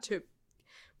use that to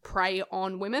prey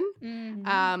on women.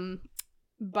 Mm-hmm.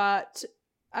 But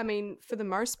I mean, for the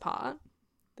most part,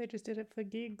 They just did it for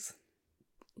gigs.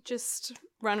 just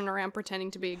running around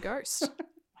pretending to be a ghost.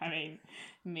 I mean,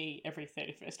 me every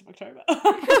 31st of October.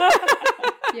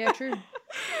 Yeah, true.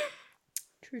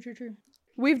 True.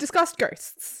 We've discussed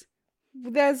ghosts.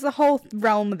 There's a whole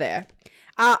realm there.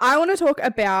 I want to talk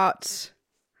about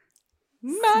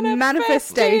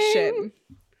manifestation.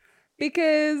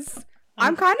 Because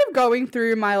I'm kind of going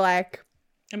through my, like,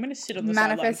 I'm going to sit on the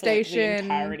sideline for like, the Manifestation.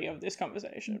 entirety of this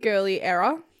conversation. girly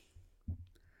era.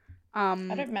 I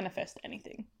don't manifest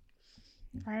anything.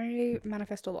 I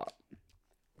manifest a lot.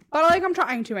 But, like, I'm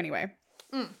trying to anyway.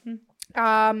 What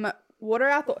are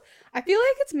our thoughts? I feel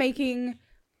like it's making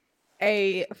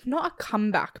not a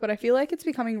comeback, but I feel like it's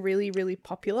becoming really, really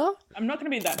popular. I'm not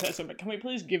going to be that person, but can we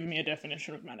please give me a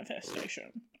definition of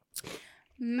manifestation?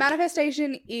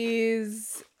 Manifestation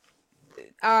is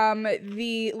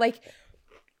the, like,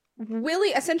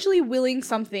 essentially willing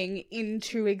something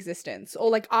into existence, or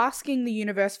like asking the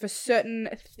universe for certain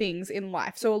things in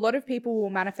life. So a lot of people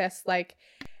will manifest like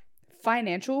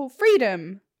financial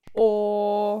freedom,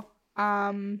 or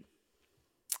Guys,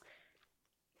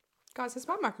 has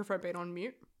my microphone been on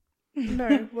mute?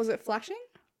 no, was it flashing?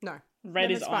 No. Red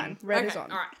Then is it's on. fine. Red is Okay,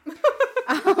 on. all right.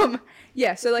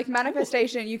 Yeah, so like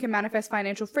manifestation, you can manifest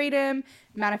financial freedom,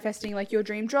 manifesting like your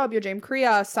dream job, your dream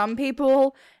career. Some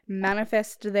people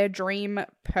manifest their dream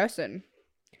person.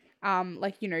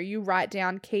 Like, you know, you write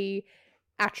down key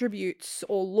attributes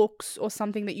or looks or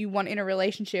something that you want in a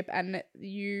relationship, and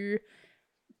you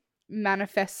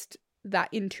manifest that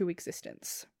into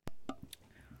existence.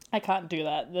 I can't do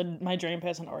that. My dream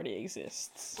person already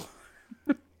exists.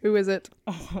 Who is it?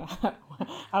 I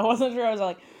wasn't sure. I was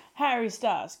like, Harry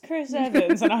Styles, Chris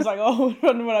Evans, and I was like, oh, which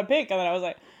one would I pick? And then I was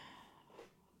like,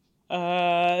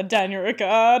 Daniel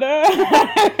Ricciardo.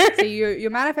 So you're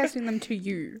manifesting them to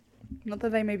you, not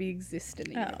that they maybe exist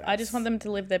in the universe. I just want them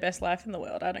to live their best life in the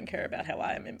world. I don't care about how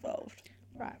I am involved.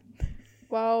 Right.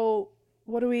 Well,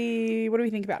 what do we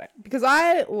think about it? Because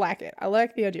I like it. I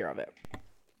like the idea of it.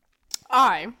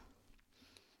 I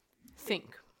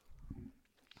think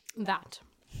that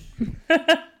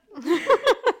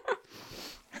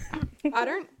I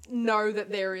don't know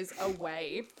that there is a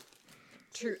way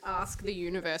to ask the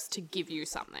universe to give you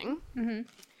something. Mm-hmm.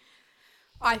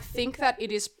 I think that it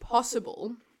is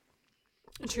possible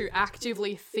to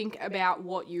actively think about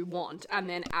what you want and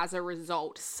then as a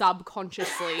result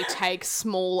subconsciously take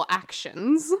small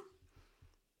actions.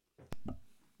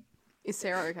 Is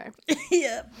Sarah okay?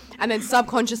 Yeah. And then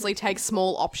subconsciously take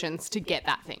small options to get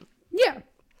that thing. Yeah.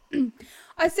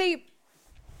 I see,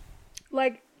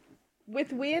 like,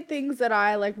 with weird things that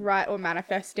I, like, write or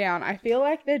manifest down, I feel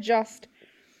like they're just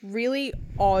really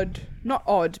odd. Not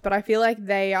odd, but I feel like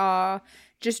they are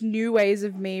just new ways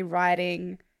of me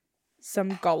writing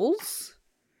some goals.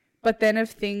 But then of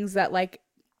things that, like,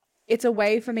 it's a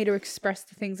way for me to express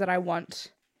the things that I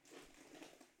want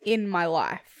in my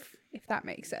life, if that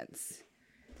makes sense.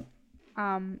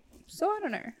 So I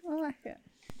don't know. I like it.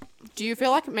 Do you feel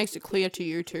like it makes it clear to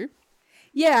you too?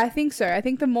 Yeah, I think so. I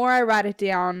think the more I write it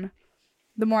down,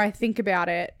 the more I think about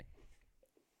it,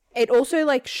 it also,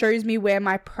 like, shows me where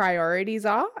my priorities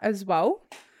are as well.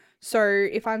 So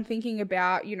if I'm thinking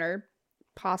about, you know,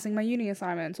 passing my uni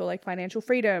assignments or, like, financial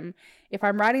freedom, if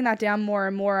I'm writing that down more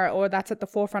and more, or that's at the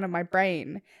forefront of my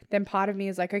brain, then part of me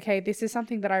is like, okay, this is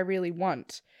something that I really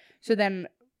want. So then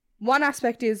one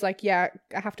aspect is like, yeah,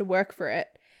 I have to work for it.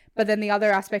 But then the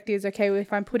other aspect is, okay, well,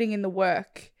 if I'm putting in the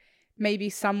work, maybe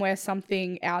somewhere,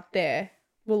 something out there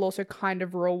will also kind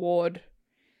of reward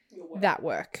that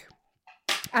work.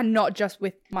 And not just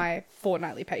with my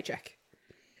fortnightly paycheck,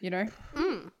 you know?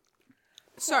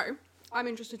 So, I'm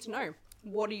interested to know,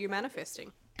 what are you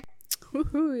manifesting?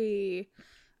 Woohoo.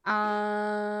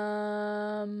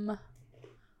 I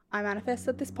manifest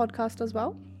that this podcast does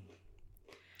well.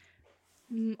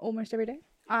 almost every day.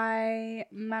 I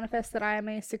manifest that I am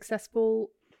a successful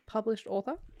published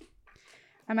author.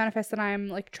 I manifest that I am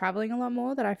like traveling a lot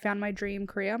more, that I found my dream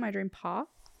career, my dream path.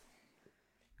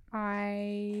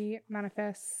 I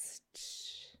manifest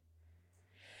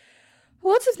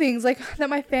lots of things, like that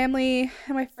my family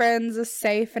and my friends are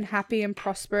safe and happy and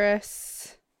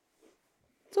prosperous.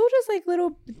 It's all just like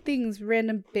little things,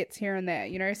 random bits here and there,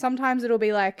 you know. Sometimes it'll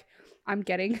be like, I'm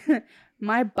getting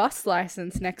my bus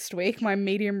license next week, my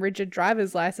medium rigid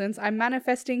driver's license. I'm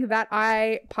manifesting that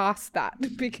I pass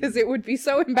that because it would be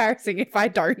so embarrassing if I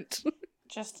don't.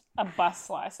 Just a bus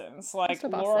license. Like Just a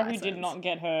bus Laura, license. who did not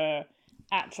get her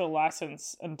actual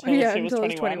license until she was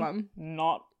 21.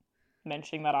 Not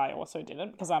mentioning that I also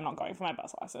didn't, because I'm not going for my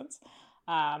bus license.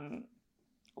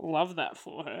 Love that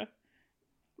for her.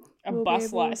 We'll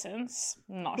bus license.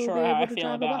 Not we'll sure be how I able to feel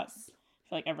drive a about. bus. I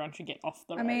feel like everyone should get off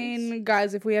the roads. I mean,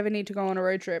 guys, if we ever need to go on a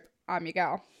road trip, I'm your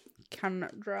gal. Can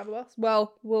drive a bus.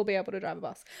 Well, we'll be able to drive a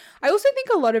bus. I also think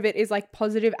a lot of it is like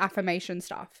positive affirmation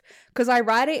stuff, because I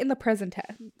write it in the present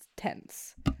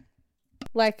tense.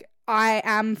 Like, I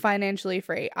am financially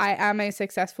free. I am a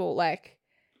successful, like,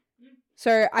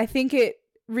 so I think it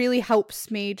really helps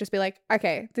me just be like,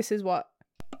 okay, this is what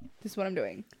I'm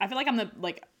doing. I feel like I'm the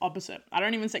like opposite. I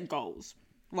don't even set goals.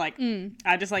 Like,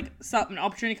 I just like an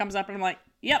opportunity comes up and I'm like,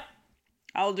 yep,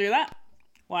 I'll do that.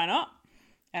 Why not?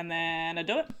 And then I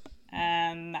do it,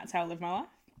 and that's how I live my life.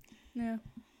 Yeah.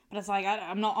 But it's like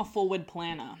I'm not a forward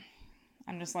planner.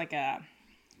 I'm just like a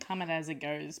come it as it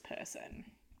goes person.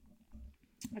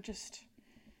 I just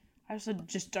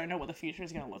don't know what the future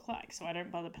is going to look like, so I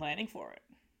don't bother planning for it.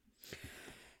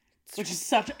 Which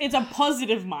is it's a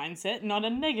positive mindset, not a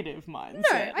negative mindset.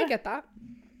 No, I get that.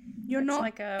 You're not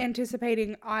like a-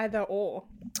 anticipating either or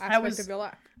aspect was- of your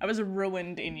life. I was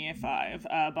ruined in year 5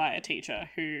 by a teacher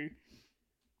who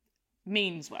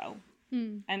means well.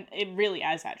 And it really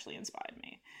has actually inspired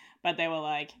me. But they were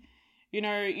like, you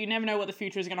know, you never know what the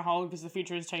future is going to hold because the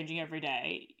future is changing every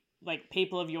day. Like,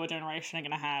 people of your generation are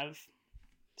going to have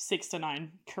 6 to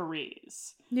 9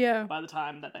 careers Yeah. by the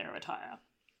time that they retire.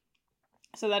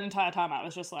 So that entire time I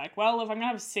was just like, well, if I'm going to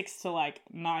have 6 to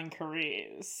 9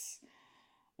 careers,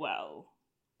 well,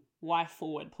 why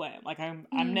forward plan? Like, I'm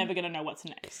never going to know what's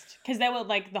next. Because they were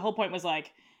like, the whole point was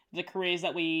like, the careers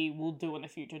that we will do in the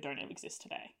future don't exist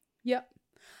today. Yep.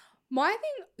 My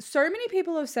thing, so many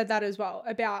people have said that as well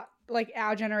about like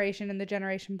our generation and the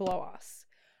generation below us.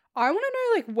 I want to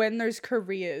know like when those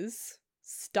careers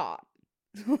start.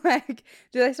 Like,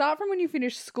 do they start from when you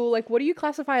finish school? Like, what do you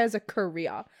classify as a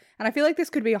career? And I feel like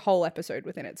this could be a whole episode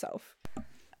within itself.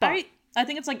 But I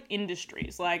think it's like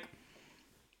industries. Like,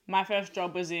 my first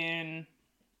job was in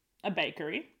a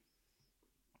bakery.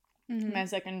 My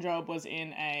second job was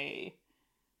in a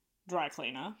dry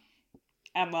cleaner.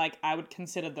 And, like, I would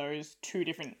consider those 2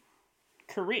 different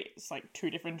careers, like 2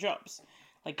 different jobs.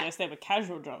 Like, yes, they were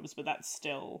casual jobs, but that's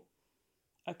still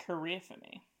a career for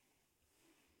me.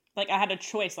 Like, I had a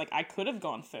choice. Like, I could have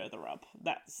gone further up.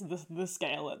 That's the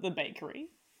scale at the bakery.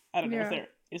 I don't know if there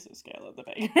is a scale at the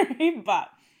bakery, but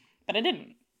I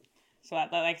didn't. So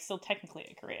that's like still technically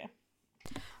a career.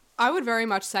 I would very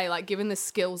much say, like, given the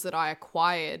skills that I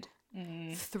acquired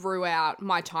throughout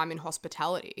my time in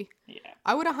hospitality,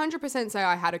 I would 100% say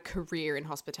I had a career in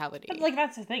hospitality. But, like,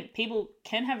 that's the thing. People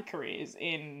can have careers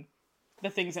in the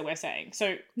things that we're saying.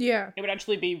 So yeah. it would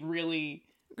actually be really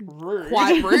rude.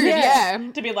 Quite rude,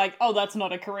 yeah. To be like, oh, that's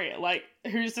not a career. Like,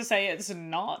 who's to say it's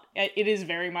not? It is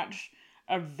very much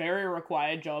a very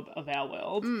required job of our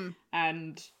world.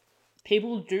 And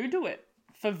people do it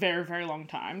for very, very long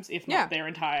times, if not their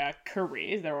entire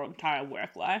careers, their entire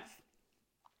work life.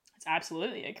 It's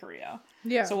absolutely a career.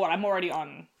 Yeah. So what, I'm already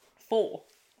on 4.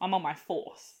 I'm on my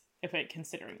 4th, if we're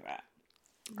considering that.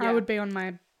 I would be on my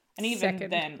And even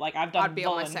second. then, like, I've done I'd be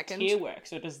on my second. volunteer work,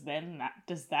 so is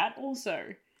that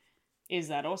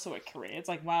also a career? It's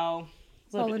like, well,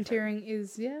 it's a little bit different. volunteering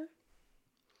is, yeah.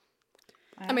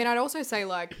 I mean, I'd also say,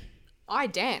 like, I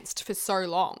danced for so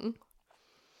long.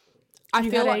 I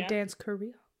You feel had like a dance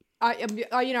career. I would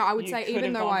You say could even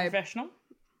have though gone I professional.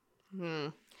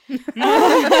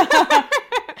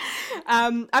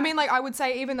 I mean, like, I would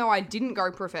say even though I didn't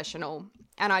go professional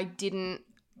and I didn't,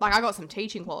 like, I got some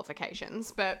teaching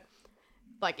qualifications, but,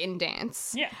 like, in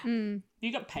dance, Yeah,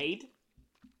 you got paid.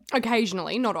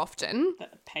 occasionally, not often,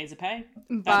 That pays a pay.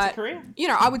 but, That's a career. you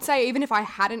know, I would say even if I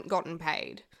hadn't gotten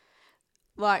paid,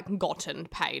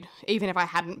 even if I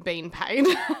hadn't been paid,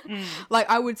 like,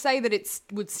 I would say that it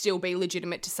would still be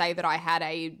legitimate to say that I had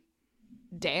a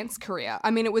dance career. I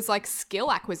mean, it was like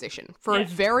skill acquisition for a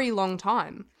very long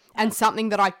time and something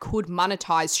that I could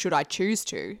monetize should I choose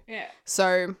to. Yeah.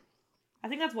 So, I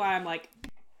think that's why I'm like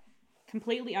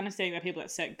completely understanding that people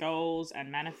that set goals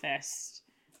and manifest,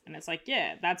 and it's like,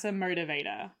 yeah, that's a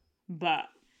motivator, but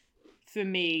for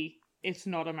me, it's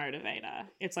not a motivator.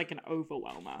 It's like an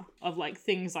overwhelmer of like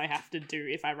things I have to do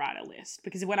if I write a list.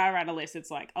 Because when I write a list,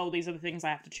 it's like, oh, these are the things I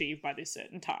have to achieve by this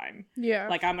certain time. Yeah.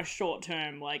 Like I'm a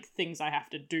short-term, like things I have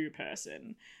to do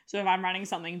person. So if I'm writing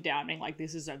something down being like,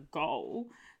 this is a goal,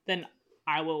 then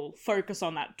I will focus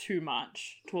on that too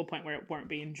much to a point where it won't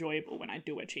be enjoyable when I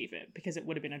do achieve it, because it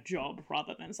would have been a job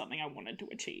rather than something I wanted to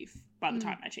achieve by the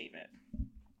time I achieve it.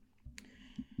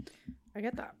 I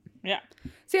get that. Yeah.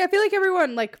 See, I feel like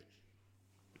everyone, like,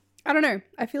 I don't know.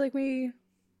 I feel like we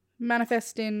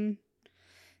manifest in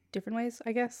different ways,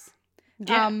 I guess.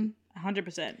 Yeah.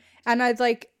 100%. And I'd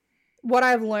like, what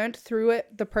I've learned through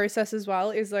it, the process as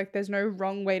well, is like there's no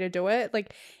wrong way to do it.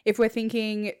 Like if we're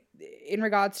thinking in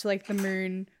regards to like the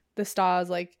moon, the stars,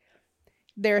 like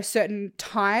there are certain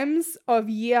times of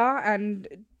year and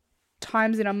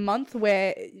times in a month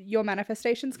where your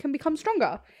manifestations can become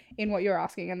stronger in what you're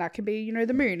asking, and that could be, you know,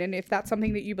 the moon. And if that's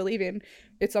something that you believe in,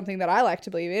 it's something that I like to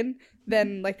believe in,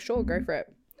 then like sure, go for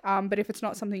it. But if it's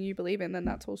not something you believe in, then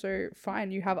that's also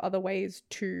fine. You have other ways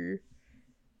to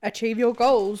achieve your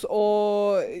goals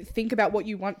or think about what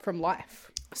you want from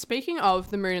life. Speaking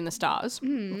of the moon and the stars,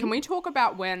 can we talk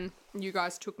about when you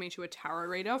guys took me to a tarot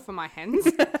reader for my hens?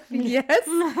 Yes,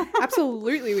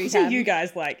 absolutely we So can. you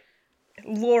guys like,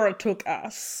 Laura took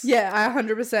us. Yeah,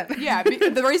 100%. Yeah,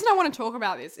 the reason I want to talk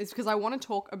about this is because I want to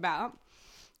talk about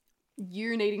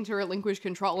you needing to relinquish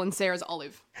control and Sarah's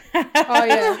olive. Oh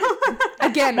yeah.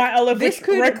 Again, My olive, this which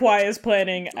could requires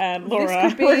planning, and Laura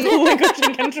could be-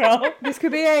 relinquishing control. this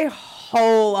could be a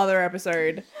whole other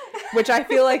episode, which I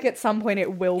feel like at some point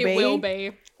it will be. It will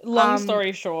be. Long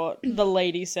story short, the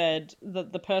lady said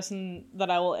that the person that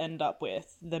I will end up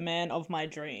with, the man of my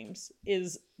dreams,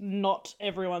 is not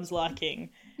everyone's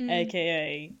liking,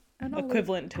 aka An olive.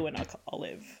 equivalent to an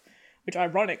olive, which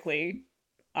ironically,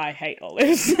 I hate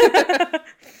olives. I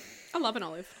love an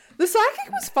olive. The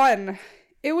psychic was fun.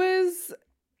 It was.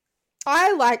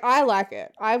 I like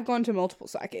it. I've gone to multiple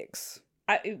psychics.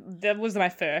 That was my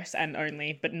first and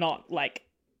only, but not like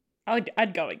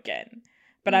I'd go again.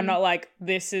 But I'm not like,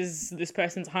 this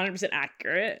person's 100%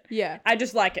 accurate. Yeah. I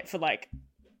just like it for like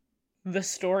the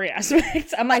story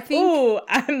aspect. I'm like, think- ooh,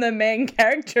 I'm the main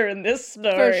character in this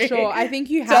story. For sure. I think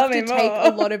you Tell have to me take more. a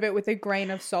lot of it with a grain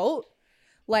of salt.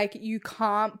 Like, you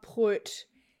can't put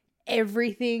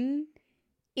everything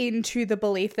into the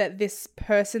belief that this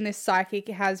person, this psychic,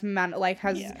 has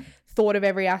Yeah. thought of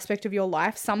every aspect of your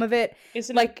life. Some of it,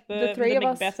 Isn't like, it the three of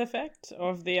us- Macbeth effect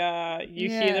of the you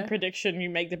hear Yeah. the prediction, you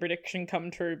make the prediction come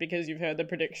true because you've heard the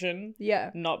prediction,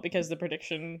 yeah. not because the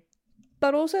prediction.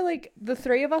 But also, like, the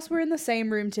three of us were in the same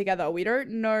room together. We don't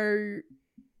know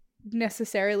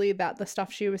necessarily that the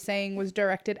stuff she was saying was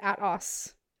directed at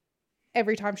us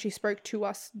every time she spoke to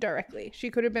us directly. She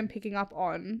could have been picking up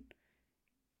on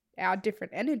our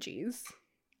different energies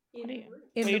What are you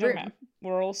in the talking room. about?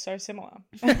 We're all so similar.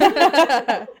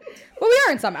 Well, we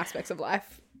are in some aspects of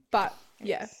life, but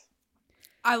yeah.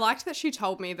 I liked that she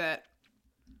told me that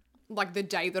like the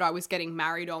day that I was getting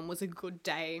married on was a good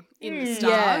day in the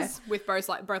stars with both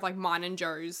like mine and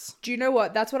Joe's. Do you know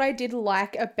what? That's what I did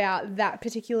like about that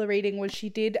particular reading was she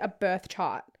did a birth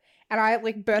chart. And I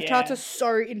like birth charts Yeah. are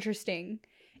so interesting.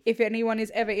 If anyone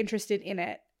is ever interested in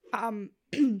it.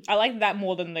 I like that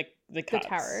more than the The cards.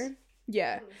 tarot.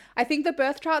 Yeah. I think the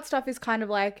birth chart stuff is kind of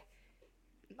like,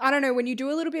 I don't know, when you do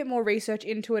a little bit more research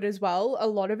into it as well, a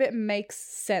lot of it makes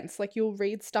sense. Like, you'll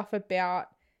read stuff about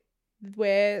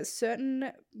where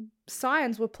certain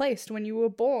signs were placed when you were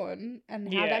born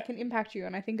and how Yeah. that can impact you.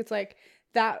 And I think it's like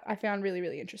that I found really,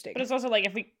 really interesting. But it's also like,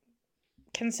 if we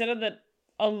consider that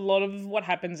a lot of what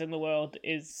happens in the world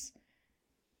is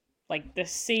like the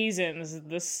seasons,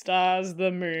 the stars,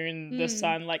 the moon, the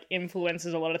sun, like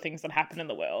influences a lot of things that happen in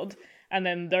the world. And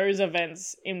then those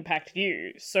events impact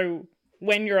you. So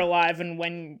when you're alive and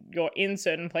when you're in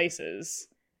certain places,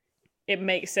 it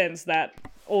makes sense that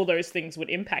all those things would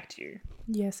impact you.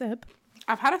 Yes, Eb.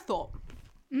 I've had a thought.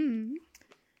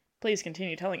 Please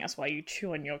continue telling us why you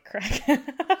chew on your crack.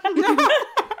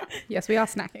 Yes, we are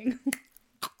snacking.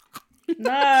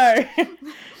 No.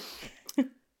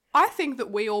 I think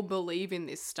that we all believe in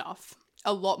this stuff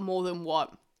a lot more than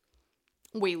what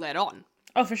we let on.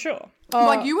 Oh, for sure.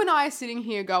 Like, you and I are sitting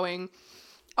here going,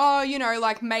 oh, you know,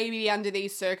 like maybe under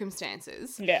these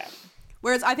circumstances. Yeah.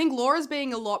 Whereas I think Laura's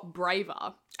being a lot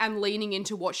braver and leaning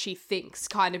into what she thinks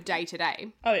kind of day to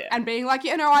day. Oh, yeah. And being like,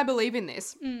 yeah, no, I believe in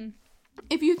this.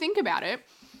 If you think about it,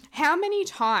 how many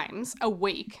times a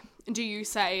week do you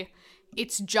say,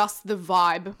 it's just the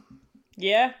vibe?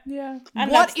 Yeah. Yeah.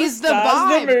 And What that's is the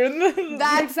stars, vibe? The moon.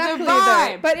 That's Exactly the though.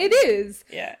 vibe. But it is.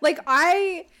 Yeah. Like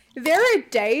there are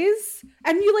days,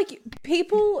 and you like,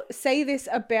 people say this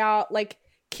about like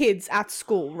kids at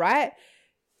school, right?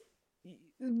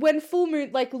 When full moon,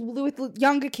 like with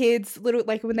younger kids, little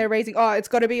like when they're raising, oh, it's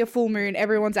got to be a full moon.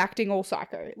 Everyone's acting all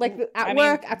psycho. Like at I mean,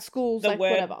 work, at schools, the like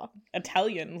word whatever.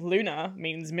 Italian, luna,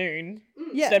 means moon.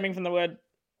 Yeah. Stemming from the word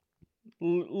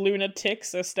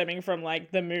lunatics, or stemming from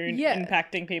like the moon Yeah.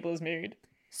 impacting people's mood.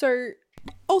 So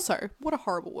Also, what a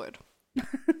horrible word.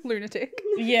 lunatic.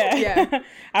 Yeah. Yeah.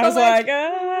 I was like- like,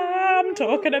 I'm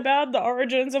talking about the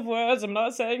origins of words. I'm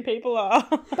not saying people are.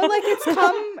 But like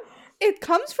it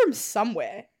comes from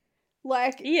somewhere.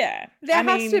 Like Yeah. there I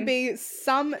has to mean, be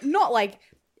some, not like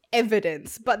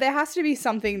evidence, but there has to be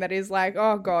something that is like,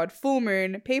 oh god, full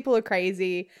moon, people are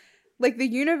crazy. Like the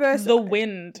universe, the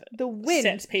wind the wind,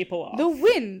 sets people off. the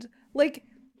wind, like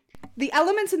the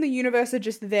elements in the universe are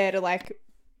just there to like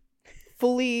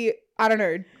fully, I don't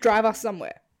know, drive us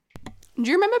somewhere. Do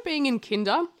you remember being in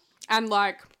kinder and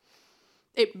like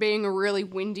it being a really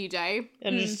windy day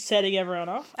and just setting everyone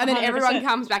off. and then 100%. everyone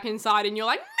comes back inside and you're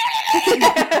like,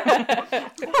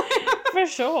 For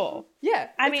sure. Yeah.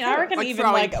 I mean, I reckon Like even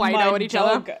throwing like Play-Doh my at each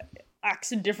other. dog acts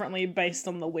differently based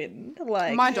on the wind.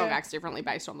 Like my dog Yeah. acts differently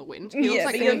based on the wind. He looks yeah,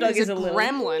 like but your dog he's is a little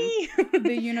gremlin.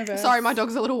 The universe. Sorry, my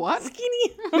dog's a little what?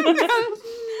 skinny.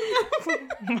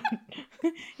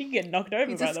 He can get knocked over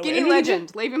He's by a the skinny wind.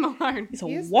 legend. Leave him alone. He's a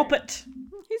He is whoppet.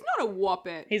 He's not a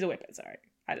whoppet. He's a whippet, sorry.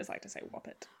 I just like to say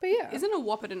whoppet. But yeah. Isn't a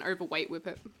whoppet an overweight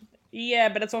whippet? Yeah,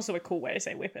 but it's also a cool way to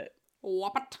say whippet.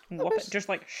 Whoppet. Whoppet, just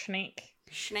like snake.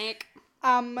 Snake.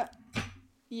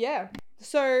 Yeah.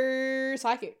 So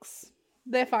psychics.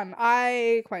 They're fun.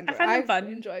 I quite enjoy. I find them fun.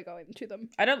 enjoy going to them.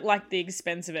 I don't like the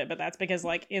expense of it, but that's because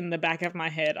like in the back of my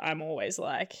head, I'm always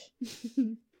like,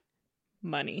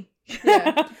 money.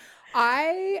 Yeah.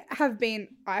 I think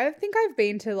I've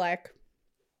been to like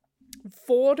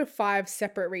 4 to 5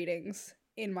 separate readings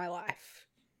in my life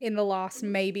in the last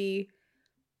maybe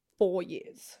 4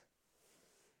 years.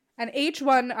 And each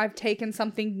one I've taken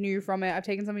something new from it. I've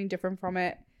taken something different from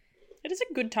it. It is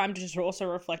a good time to just also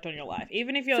reflect on your life,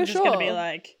 even if you're For just going to be sure.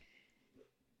 like,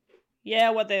 yeah,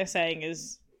 what they're saying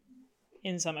is,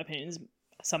 in some opinions,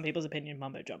 some people's opinion,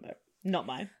 mumbo jumbo, not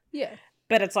mine. Yeah.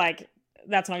 But it's like,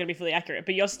 that's not going to be fully accurate.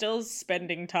 But you're still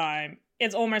spending time.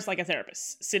 It's almost like a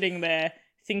therapist sitting there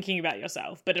thinking about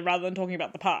yourself. But rather than talking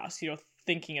about the past, you're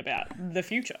thinking about the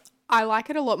future. I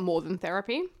like it a lot more than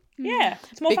therapy Yeah,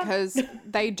 it's more fun. because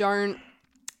they don't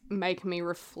make me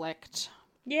reflect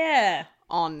Yeah.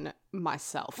 on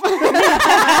myself.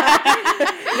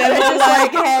 They're just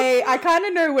like, hey, I kind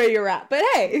of know where you're at, but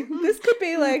hey, this could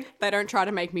be like, They don't try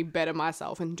to make me better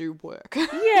myself and do work.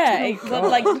 Yeah, but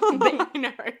like I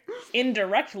know.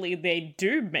 indirectly, they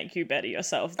do make you better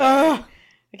yourself. Though.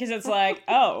 Because it's like,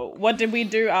 oh, what did we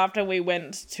do after we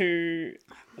went to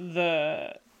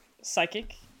the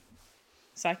psychic?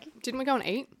 Psychic? Didn't we go and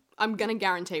eat? I'm gonna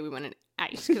guarantee we went and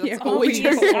ate because Yeah, that's all we we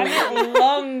do. did. I mean,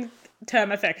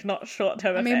 long-term effect, not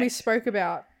short-term I effect. mean, we spoke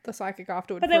about the psychic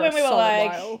afterward. But then for when a we were solid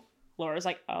like, while. Laura's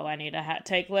like, oh, I need to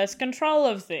take less control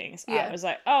of things. Yeah. I was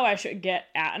like, oh, I should get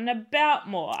out and about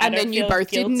more. I And don't then you feel both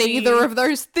did guilty. neither of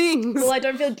those things. Well, I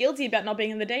don't feel guilty about not being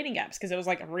in the dating apps because it was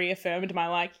like reaffirmed my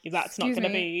like, that's not Excuse going to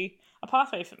me. be a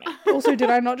pathway for me. Also,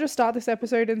 did I not just start this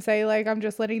episode and say like I'm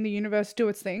just letting the universe do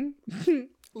its thing?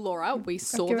 Laura, we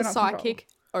saw given the up control. psychic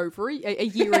over a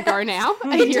year ago now. A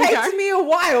It year takes ago. me a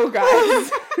while,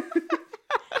 guys.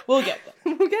 We'll get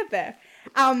there. We'll get there.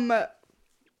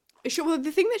 Sure, well, the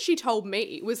thing that she told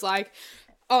me was like,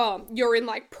 oh, you're in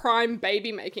like prime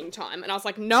baby making time. And I was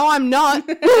like, no, I'm not.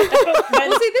 Well,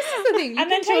 see, this is the thing. You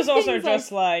And then can she was take also things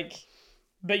just like,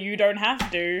 but you don't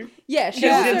have to. yeah, she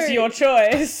Because also, it's your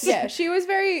choice. yeah, she was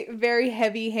very, very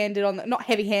heavy-handed on the, not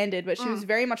heavy-handed, but she was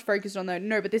very much focused on the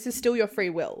no, but this is still your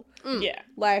free will. Yeah.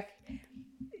 Like,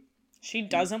 She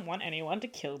doesn't want anyone to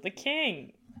kill the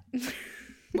king.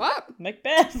 What?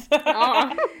 Macbeth.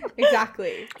 Oh,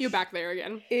 exactly, you're back there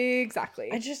again.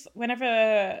 exactly. I just,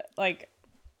 whenever like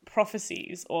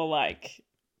prophecies or like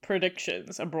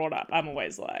predictions are brought up, I'm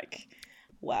always like,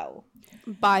 well,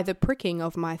 By the pricking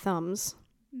of my thumbs.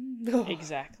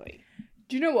 exactly.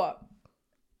 Do you know what?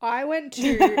 I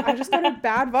just got a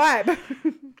bad vibe.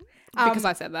 Because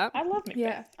I said that. I love Macbeth.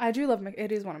 Yeah, I do love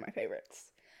it is one of my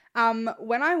favorites.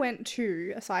 When I went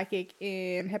to a psychic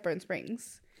in Hepburn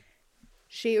Springs,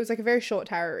 it was like a very short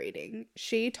tarot reading.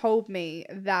 She told me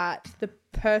that the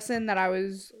person that I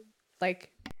was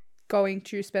like going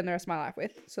to spend the rest of my life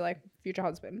with, so like future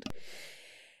husband,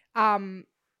 I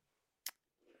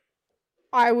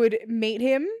would meet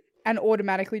him and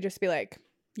automatically just be like,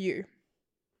 you're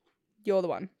the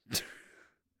one.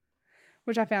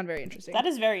 Which I found very interesting. That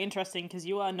is very interesting because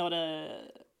you are not a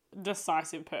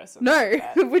decisive person. No,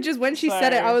 like that. which is when she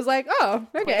said it, I was like, oh,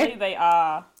 okay. Clearly they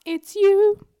are. It's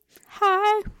you.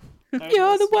 Hi. Those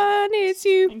You're the listeners. one. It's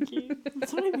you. Thank you.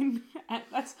 That's not even.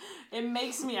 It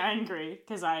makes me angry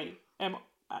because I am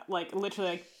like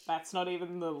literally like that's not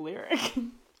even the lyric.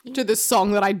 To the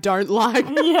song that I don't like.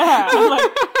 Yeah, I'm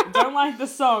like don't like the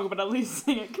song, but at least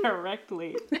sing it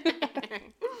correctly. But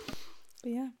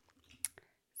yeah.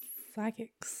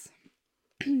 Psychics.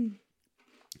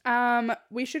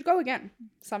 We should go again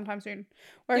sometime soon.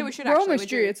 Yeah, we should We're actually, almost we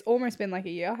due. do. It's almost been like a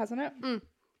year, hasn't it?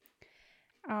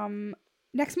 Mm.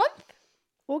 Next month?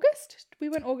 August? We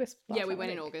went August. Yeah, last we time, went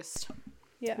I in think. August.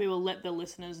 Yeah. We will let the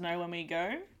listeners know when we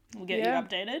go. We'll get Yeah. you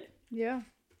updated. Yeah.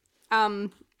 I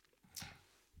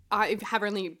have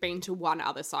only been to one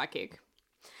other psychic,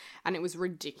 and it was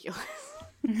ridiculous.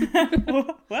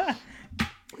 What?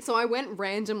 So I went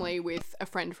randomly with a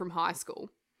friend from high school,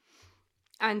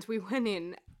 and we went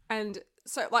in, and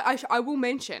so like I will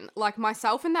mention, like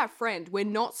myself and that friend, we're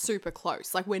not super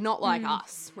close. Like we're not like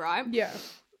us, right? Yeah.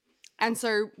 And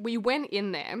so we went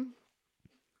in there.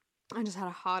 I just had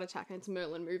a heart attack, and it's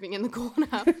Merlin moving in the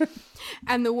corner.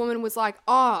 And the woman was like,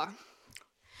 "Oh,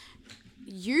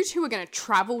 you two are going to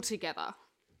travel together."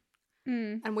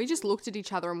 And we just looked at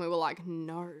each other and we were like,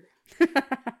 "No."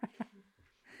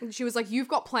 And she was like, "You've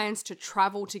got plans to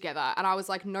travel together." And I was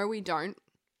like, "No, we don't.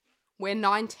 We're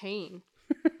 19.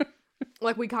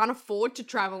 Like, we can't afford to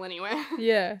travel anywhere."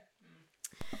 Yeah.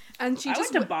 And she I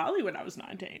just went to Bali when I was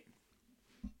 19.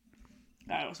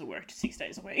 I also worked 6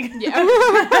 days a week. yeah.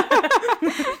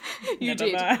 You Never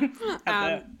did. mind.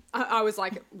 Had I was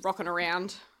like rocking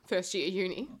around first year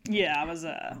uni. I was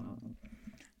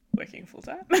working full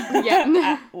time.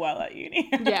 Yeah. While at uni.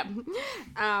 Yeah.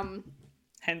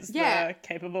 Hence Yeah. the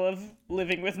capable of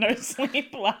living with no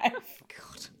sleep life.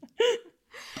 God.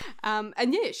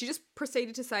 And yeah, she just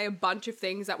proceeded to say a bunch of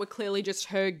things that were clearly just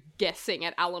her guessing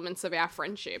at elements of our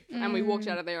friendship. And we walked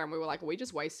out of there and we were like, we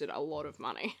just wasted a lot of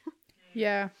money.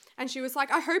 Yeah. And she was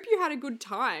like, "I hope you had a good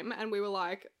time." And we were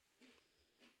like,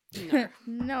 "No,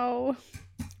 No.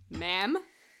 ma'am,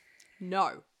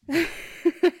 no."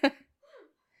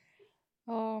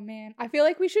 Oh man. I feel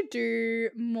like we should do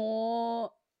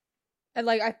more, and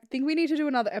like I think we need to do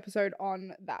another episode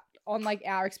on that, on like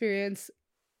our experience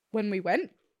when we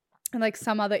went and like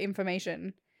some other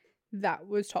information that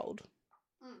was told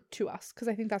to us, because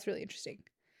I think that's really interesting.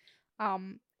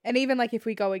 And even like if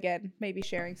we go again, maybe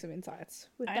sharing some insights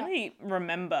with I that. only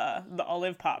remember the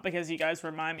olive part because you guys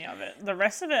remind me of it. The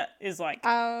rest of it is like,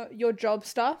 Your job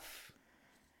stuff,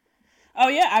 oh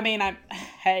yeah, I mean,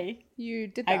 hey, you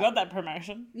did that. I got that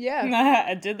promotion. Yeah.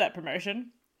 I did that promotion.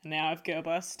 And now I've girl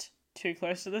bossed too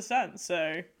close to the sun,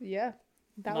 so Yeah.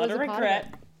 That not was a part of regret.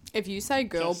 it. If you say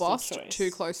girl Just a bossed choice.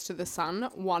 too close to the sun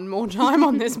one more time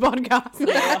on this podcast.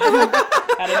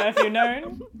 I don't know if you've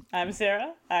known. I'm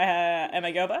Sarah. I am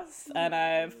a girl boss, and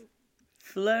I've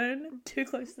flown too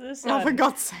close to the sun. Oh, for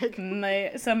God's sake.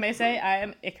 Some may say I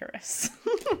am Icarus.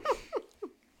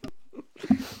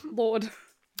 Lord.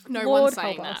 No Lord one's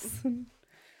saying help that.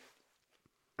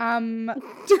 us.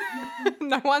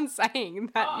 No one's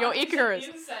saying that you're Icarus.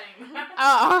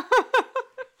 Oh.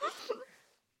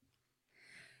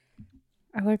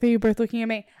 I like that you're both looking at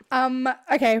me.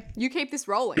 Okay. You keep this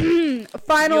rolling.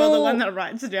 Final. You're the one that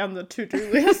writes down the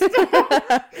to-do list.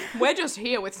 We're just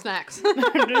here with snacks.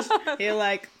 I'm just here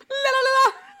like, La, la,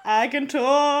 la. I can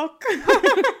talk.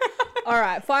 All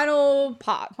right. Final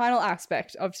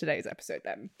aspect of today's episode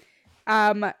then.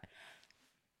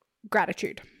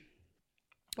 Gratitude.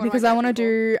 What am Because I want to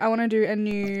grateful do a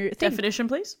new thing Definition,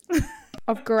 please.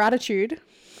 of gratitude.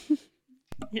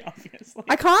 Yeah, obviously.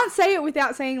 I can't say it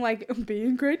without saying like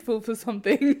being grateful for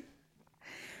something.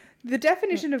 The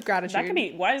definition of gratitude. That can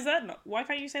be. Why is that? Why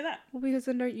can't you say that? Well, because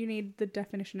then don't you need the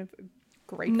definition of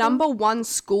grateful? Number one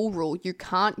school rule, you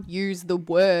can't use the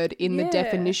word in the Yeah.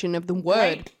 definition of the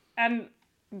word. Great and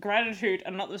gratitude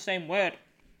are not the same word.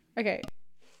 Okay.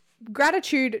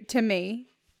 Gratitude to me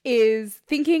is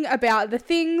thinking about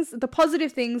the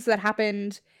positive things that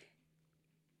happened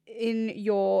in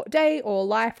your day or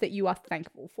life that you are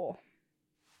thankful for.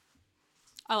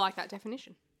 I like that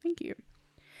definition. Thank you.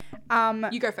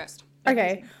 You go first.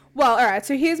 Okay. Well, all right.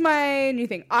 So here's my new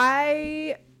thing.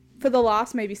 I, for the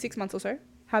last maybe 6 months or so,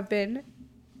 have been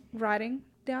writing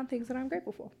down things that I'm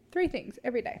grateful for. 3 things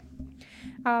every day.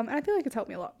 And I feel like it's helped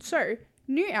me a lot. So,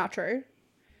 new outro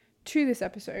to this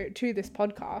episode, to this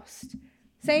podcast,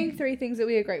 saying 3 things that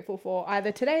we are grateful for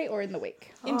either today or in the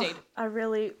week. Indeed. I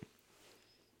really.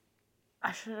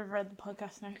 I should have read the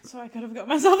podcast notes so I could have got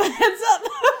myself a heads up.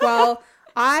 Well,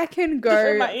 I can Just go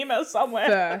read my email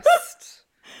somewhere. first.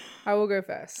 I will go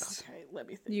first. Okay, let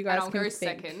me think. You And guys I'll can go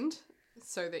think. second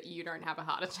so that you don't have a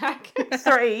heart attack.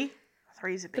 3.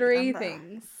 3's a big Three number.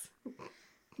 things.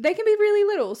 They can be really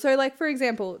little. So, like, for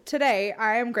example, today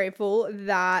I am grateful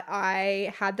that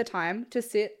I had the time to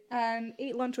sit and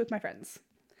eat lunch with my friends.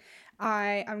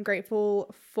 I am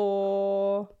grateful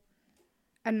for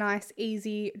a nice,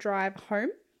 easy drive home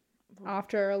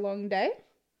after a long day.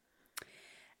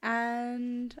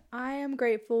 And I am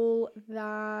grateful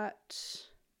that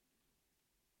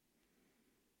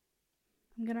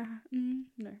no.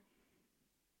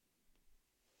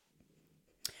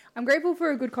 I'm grateful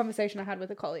for a good conversation I had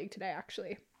with a colleague today,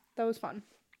 actually. That was fun.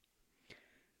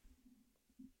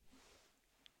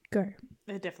 Go.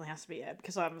 It definitely has to be Ed,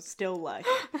 because I'm still like,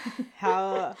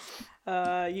 how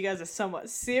you guys are somewhat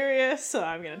serious, so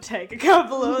I'm going to take a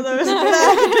couple of those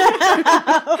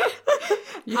back.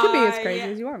 You can be as crazy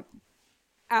as you want.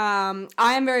 I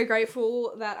am very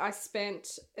grateful that I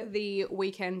spent the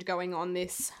weekend going on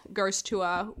this ghost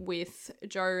tour with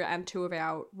Joe and 2 of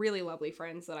our really lovely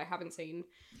friends that I haven't seen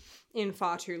in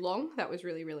far too long. That was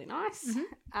really, really nice.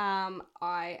 Mm-hmm.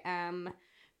 I am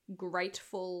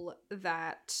grateful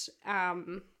that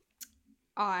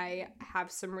I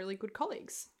have some really good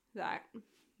colleagues that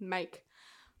make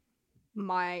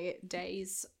my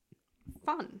days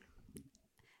fun.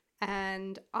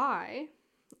 And I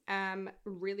am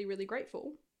really, really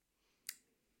grateful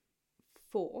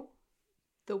for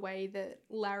the way that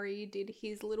Larry did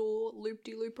his little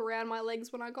loop-de-loop around my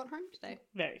legs when I got home today.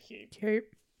 Very cute. Cute.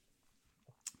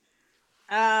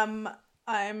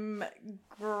 I'm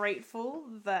grateful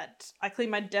that I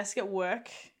cleaned my desk at work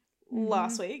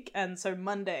last week, and so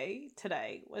Monday,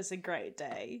 today, was a great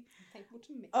day Thankful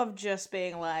to me. of just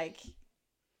being like,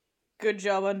 good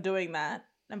job on doing that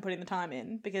and putting the time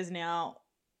in, because now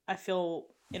I feel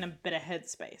in a better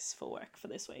headspace for work for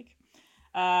this week.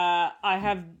 I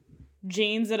have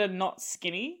jeans that are not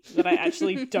skinny that I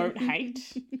actually don't hate,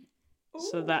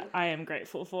 so that I am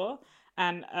grateful for.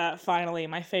 And finally,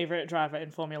 my favorite driver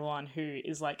in Formula One, who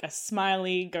is like a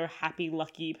smiley, go happy,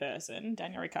 lucky person,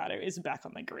 Daniel Ricciardo, is back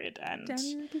on the grid, and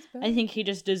I think he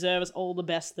just deserves all the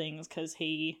best things because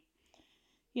he,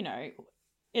 you know,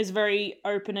 is very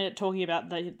open at talking about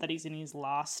that he's in his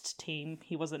last team.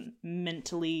 He wasn't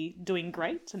mentally doing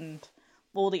great and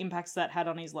all the impacts that had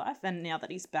on his life. And now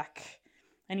that he's back,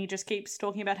 and he just keeps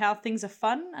talking about how things are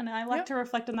fun. And I like to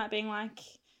reflect on that, being like,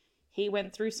 he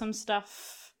went through some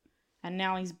stuff and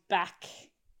now he's back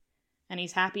and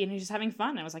he's happy and he's just having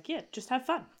fun. I was like, yeah, just have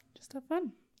fun. Just have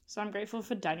fun. So I'm grateful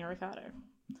for Daniel Ricciardo,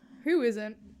 Who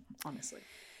isn't? honestly.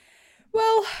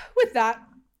 Well, with that,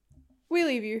 we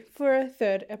leave you for a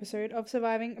third episode of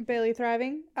Surviving Barely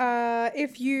Thriving.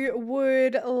 If you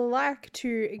would like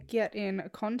to get in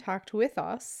contact with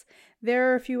us,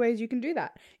 there are a few ways you can do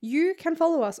that. You can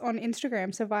follow us on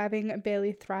Instagram, Surviving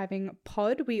Barely Thriving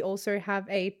Pod. We also have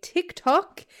a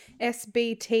TikTok,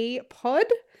 SBT Pod.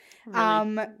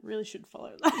 Really should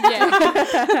follow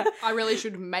that. Yeah. I really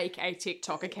should make a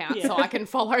TikTok account so I can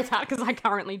follow that because I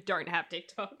currently don't have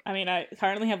TikTok. I mean, I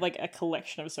currently have like a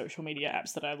collection of social media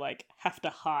apps that I like have to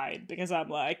hide because I'm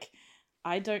like,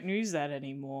 I don't use that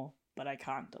anymore, but I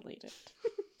can't delete it.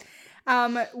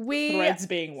 We Threads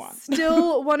being one.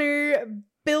 still want to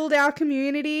build our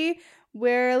community.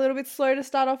 We're a little bit slow to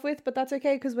start off with, but that's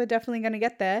okay because we're definitely going to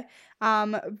get there.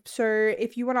 So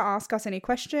if you want to ask us any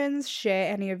questions,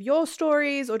 share any of your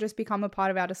stories, or just become a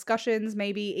part of our discussions,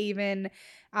 maybe even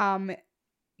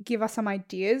give us some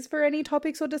ideas for any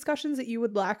topics or discussions that you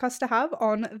would like us to have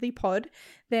on the pod,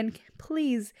 then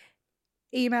please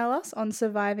email us on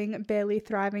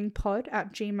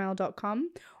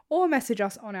survivingbarelythrivingpod@gmail.com or message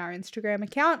us on our Instagram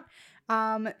account.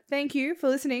 Thank you for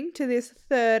listening to this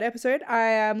third episode. I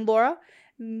am Laura.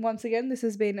 Once again, this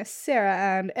has been Sarah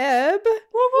and Eb.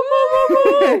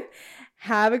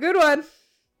 Have a good one.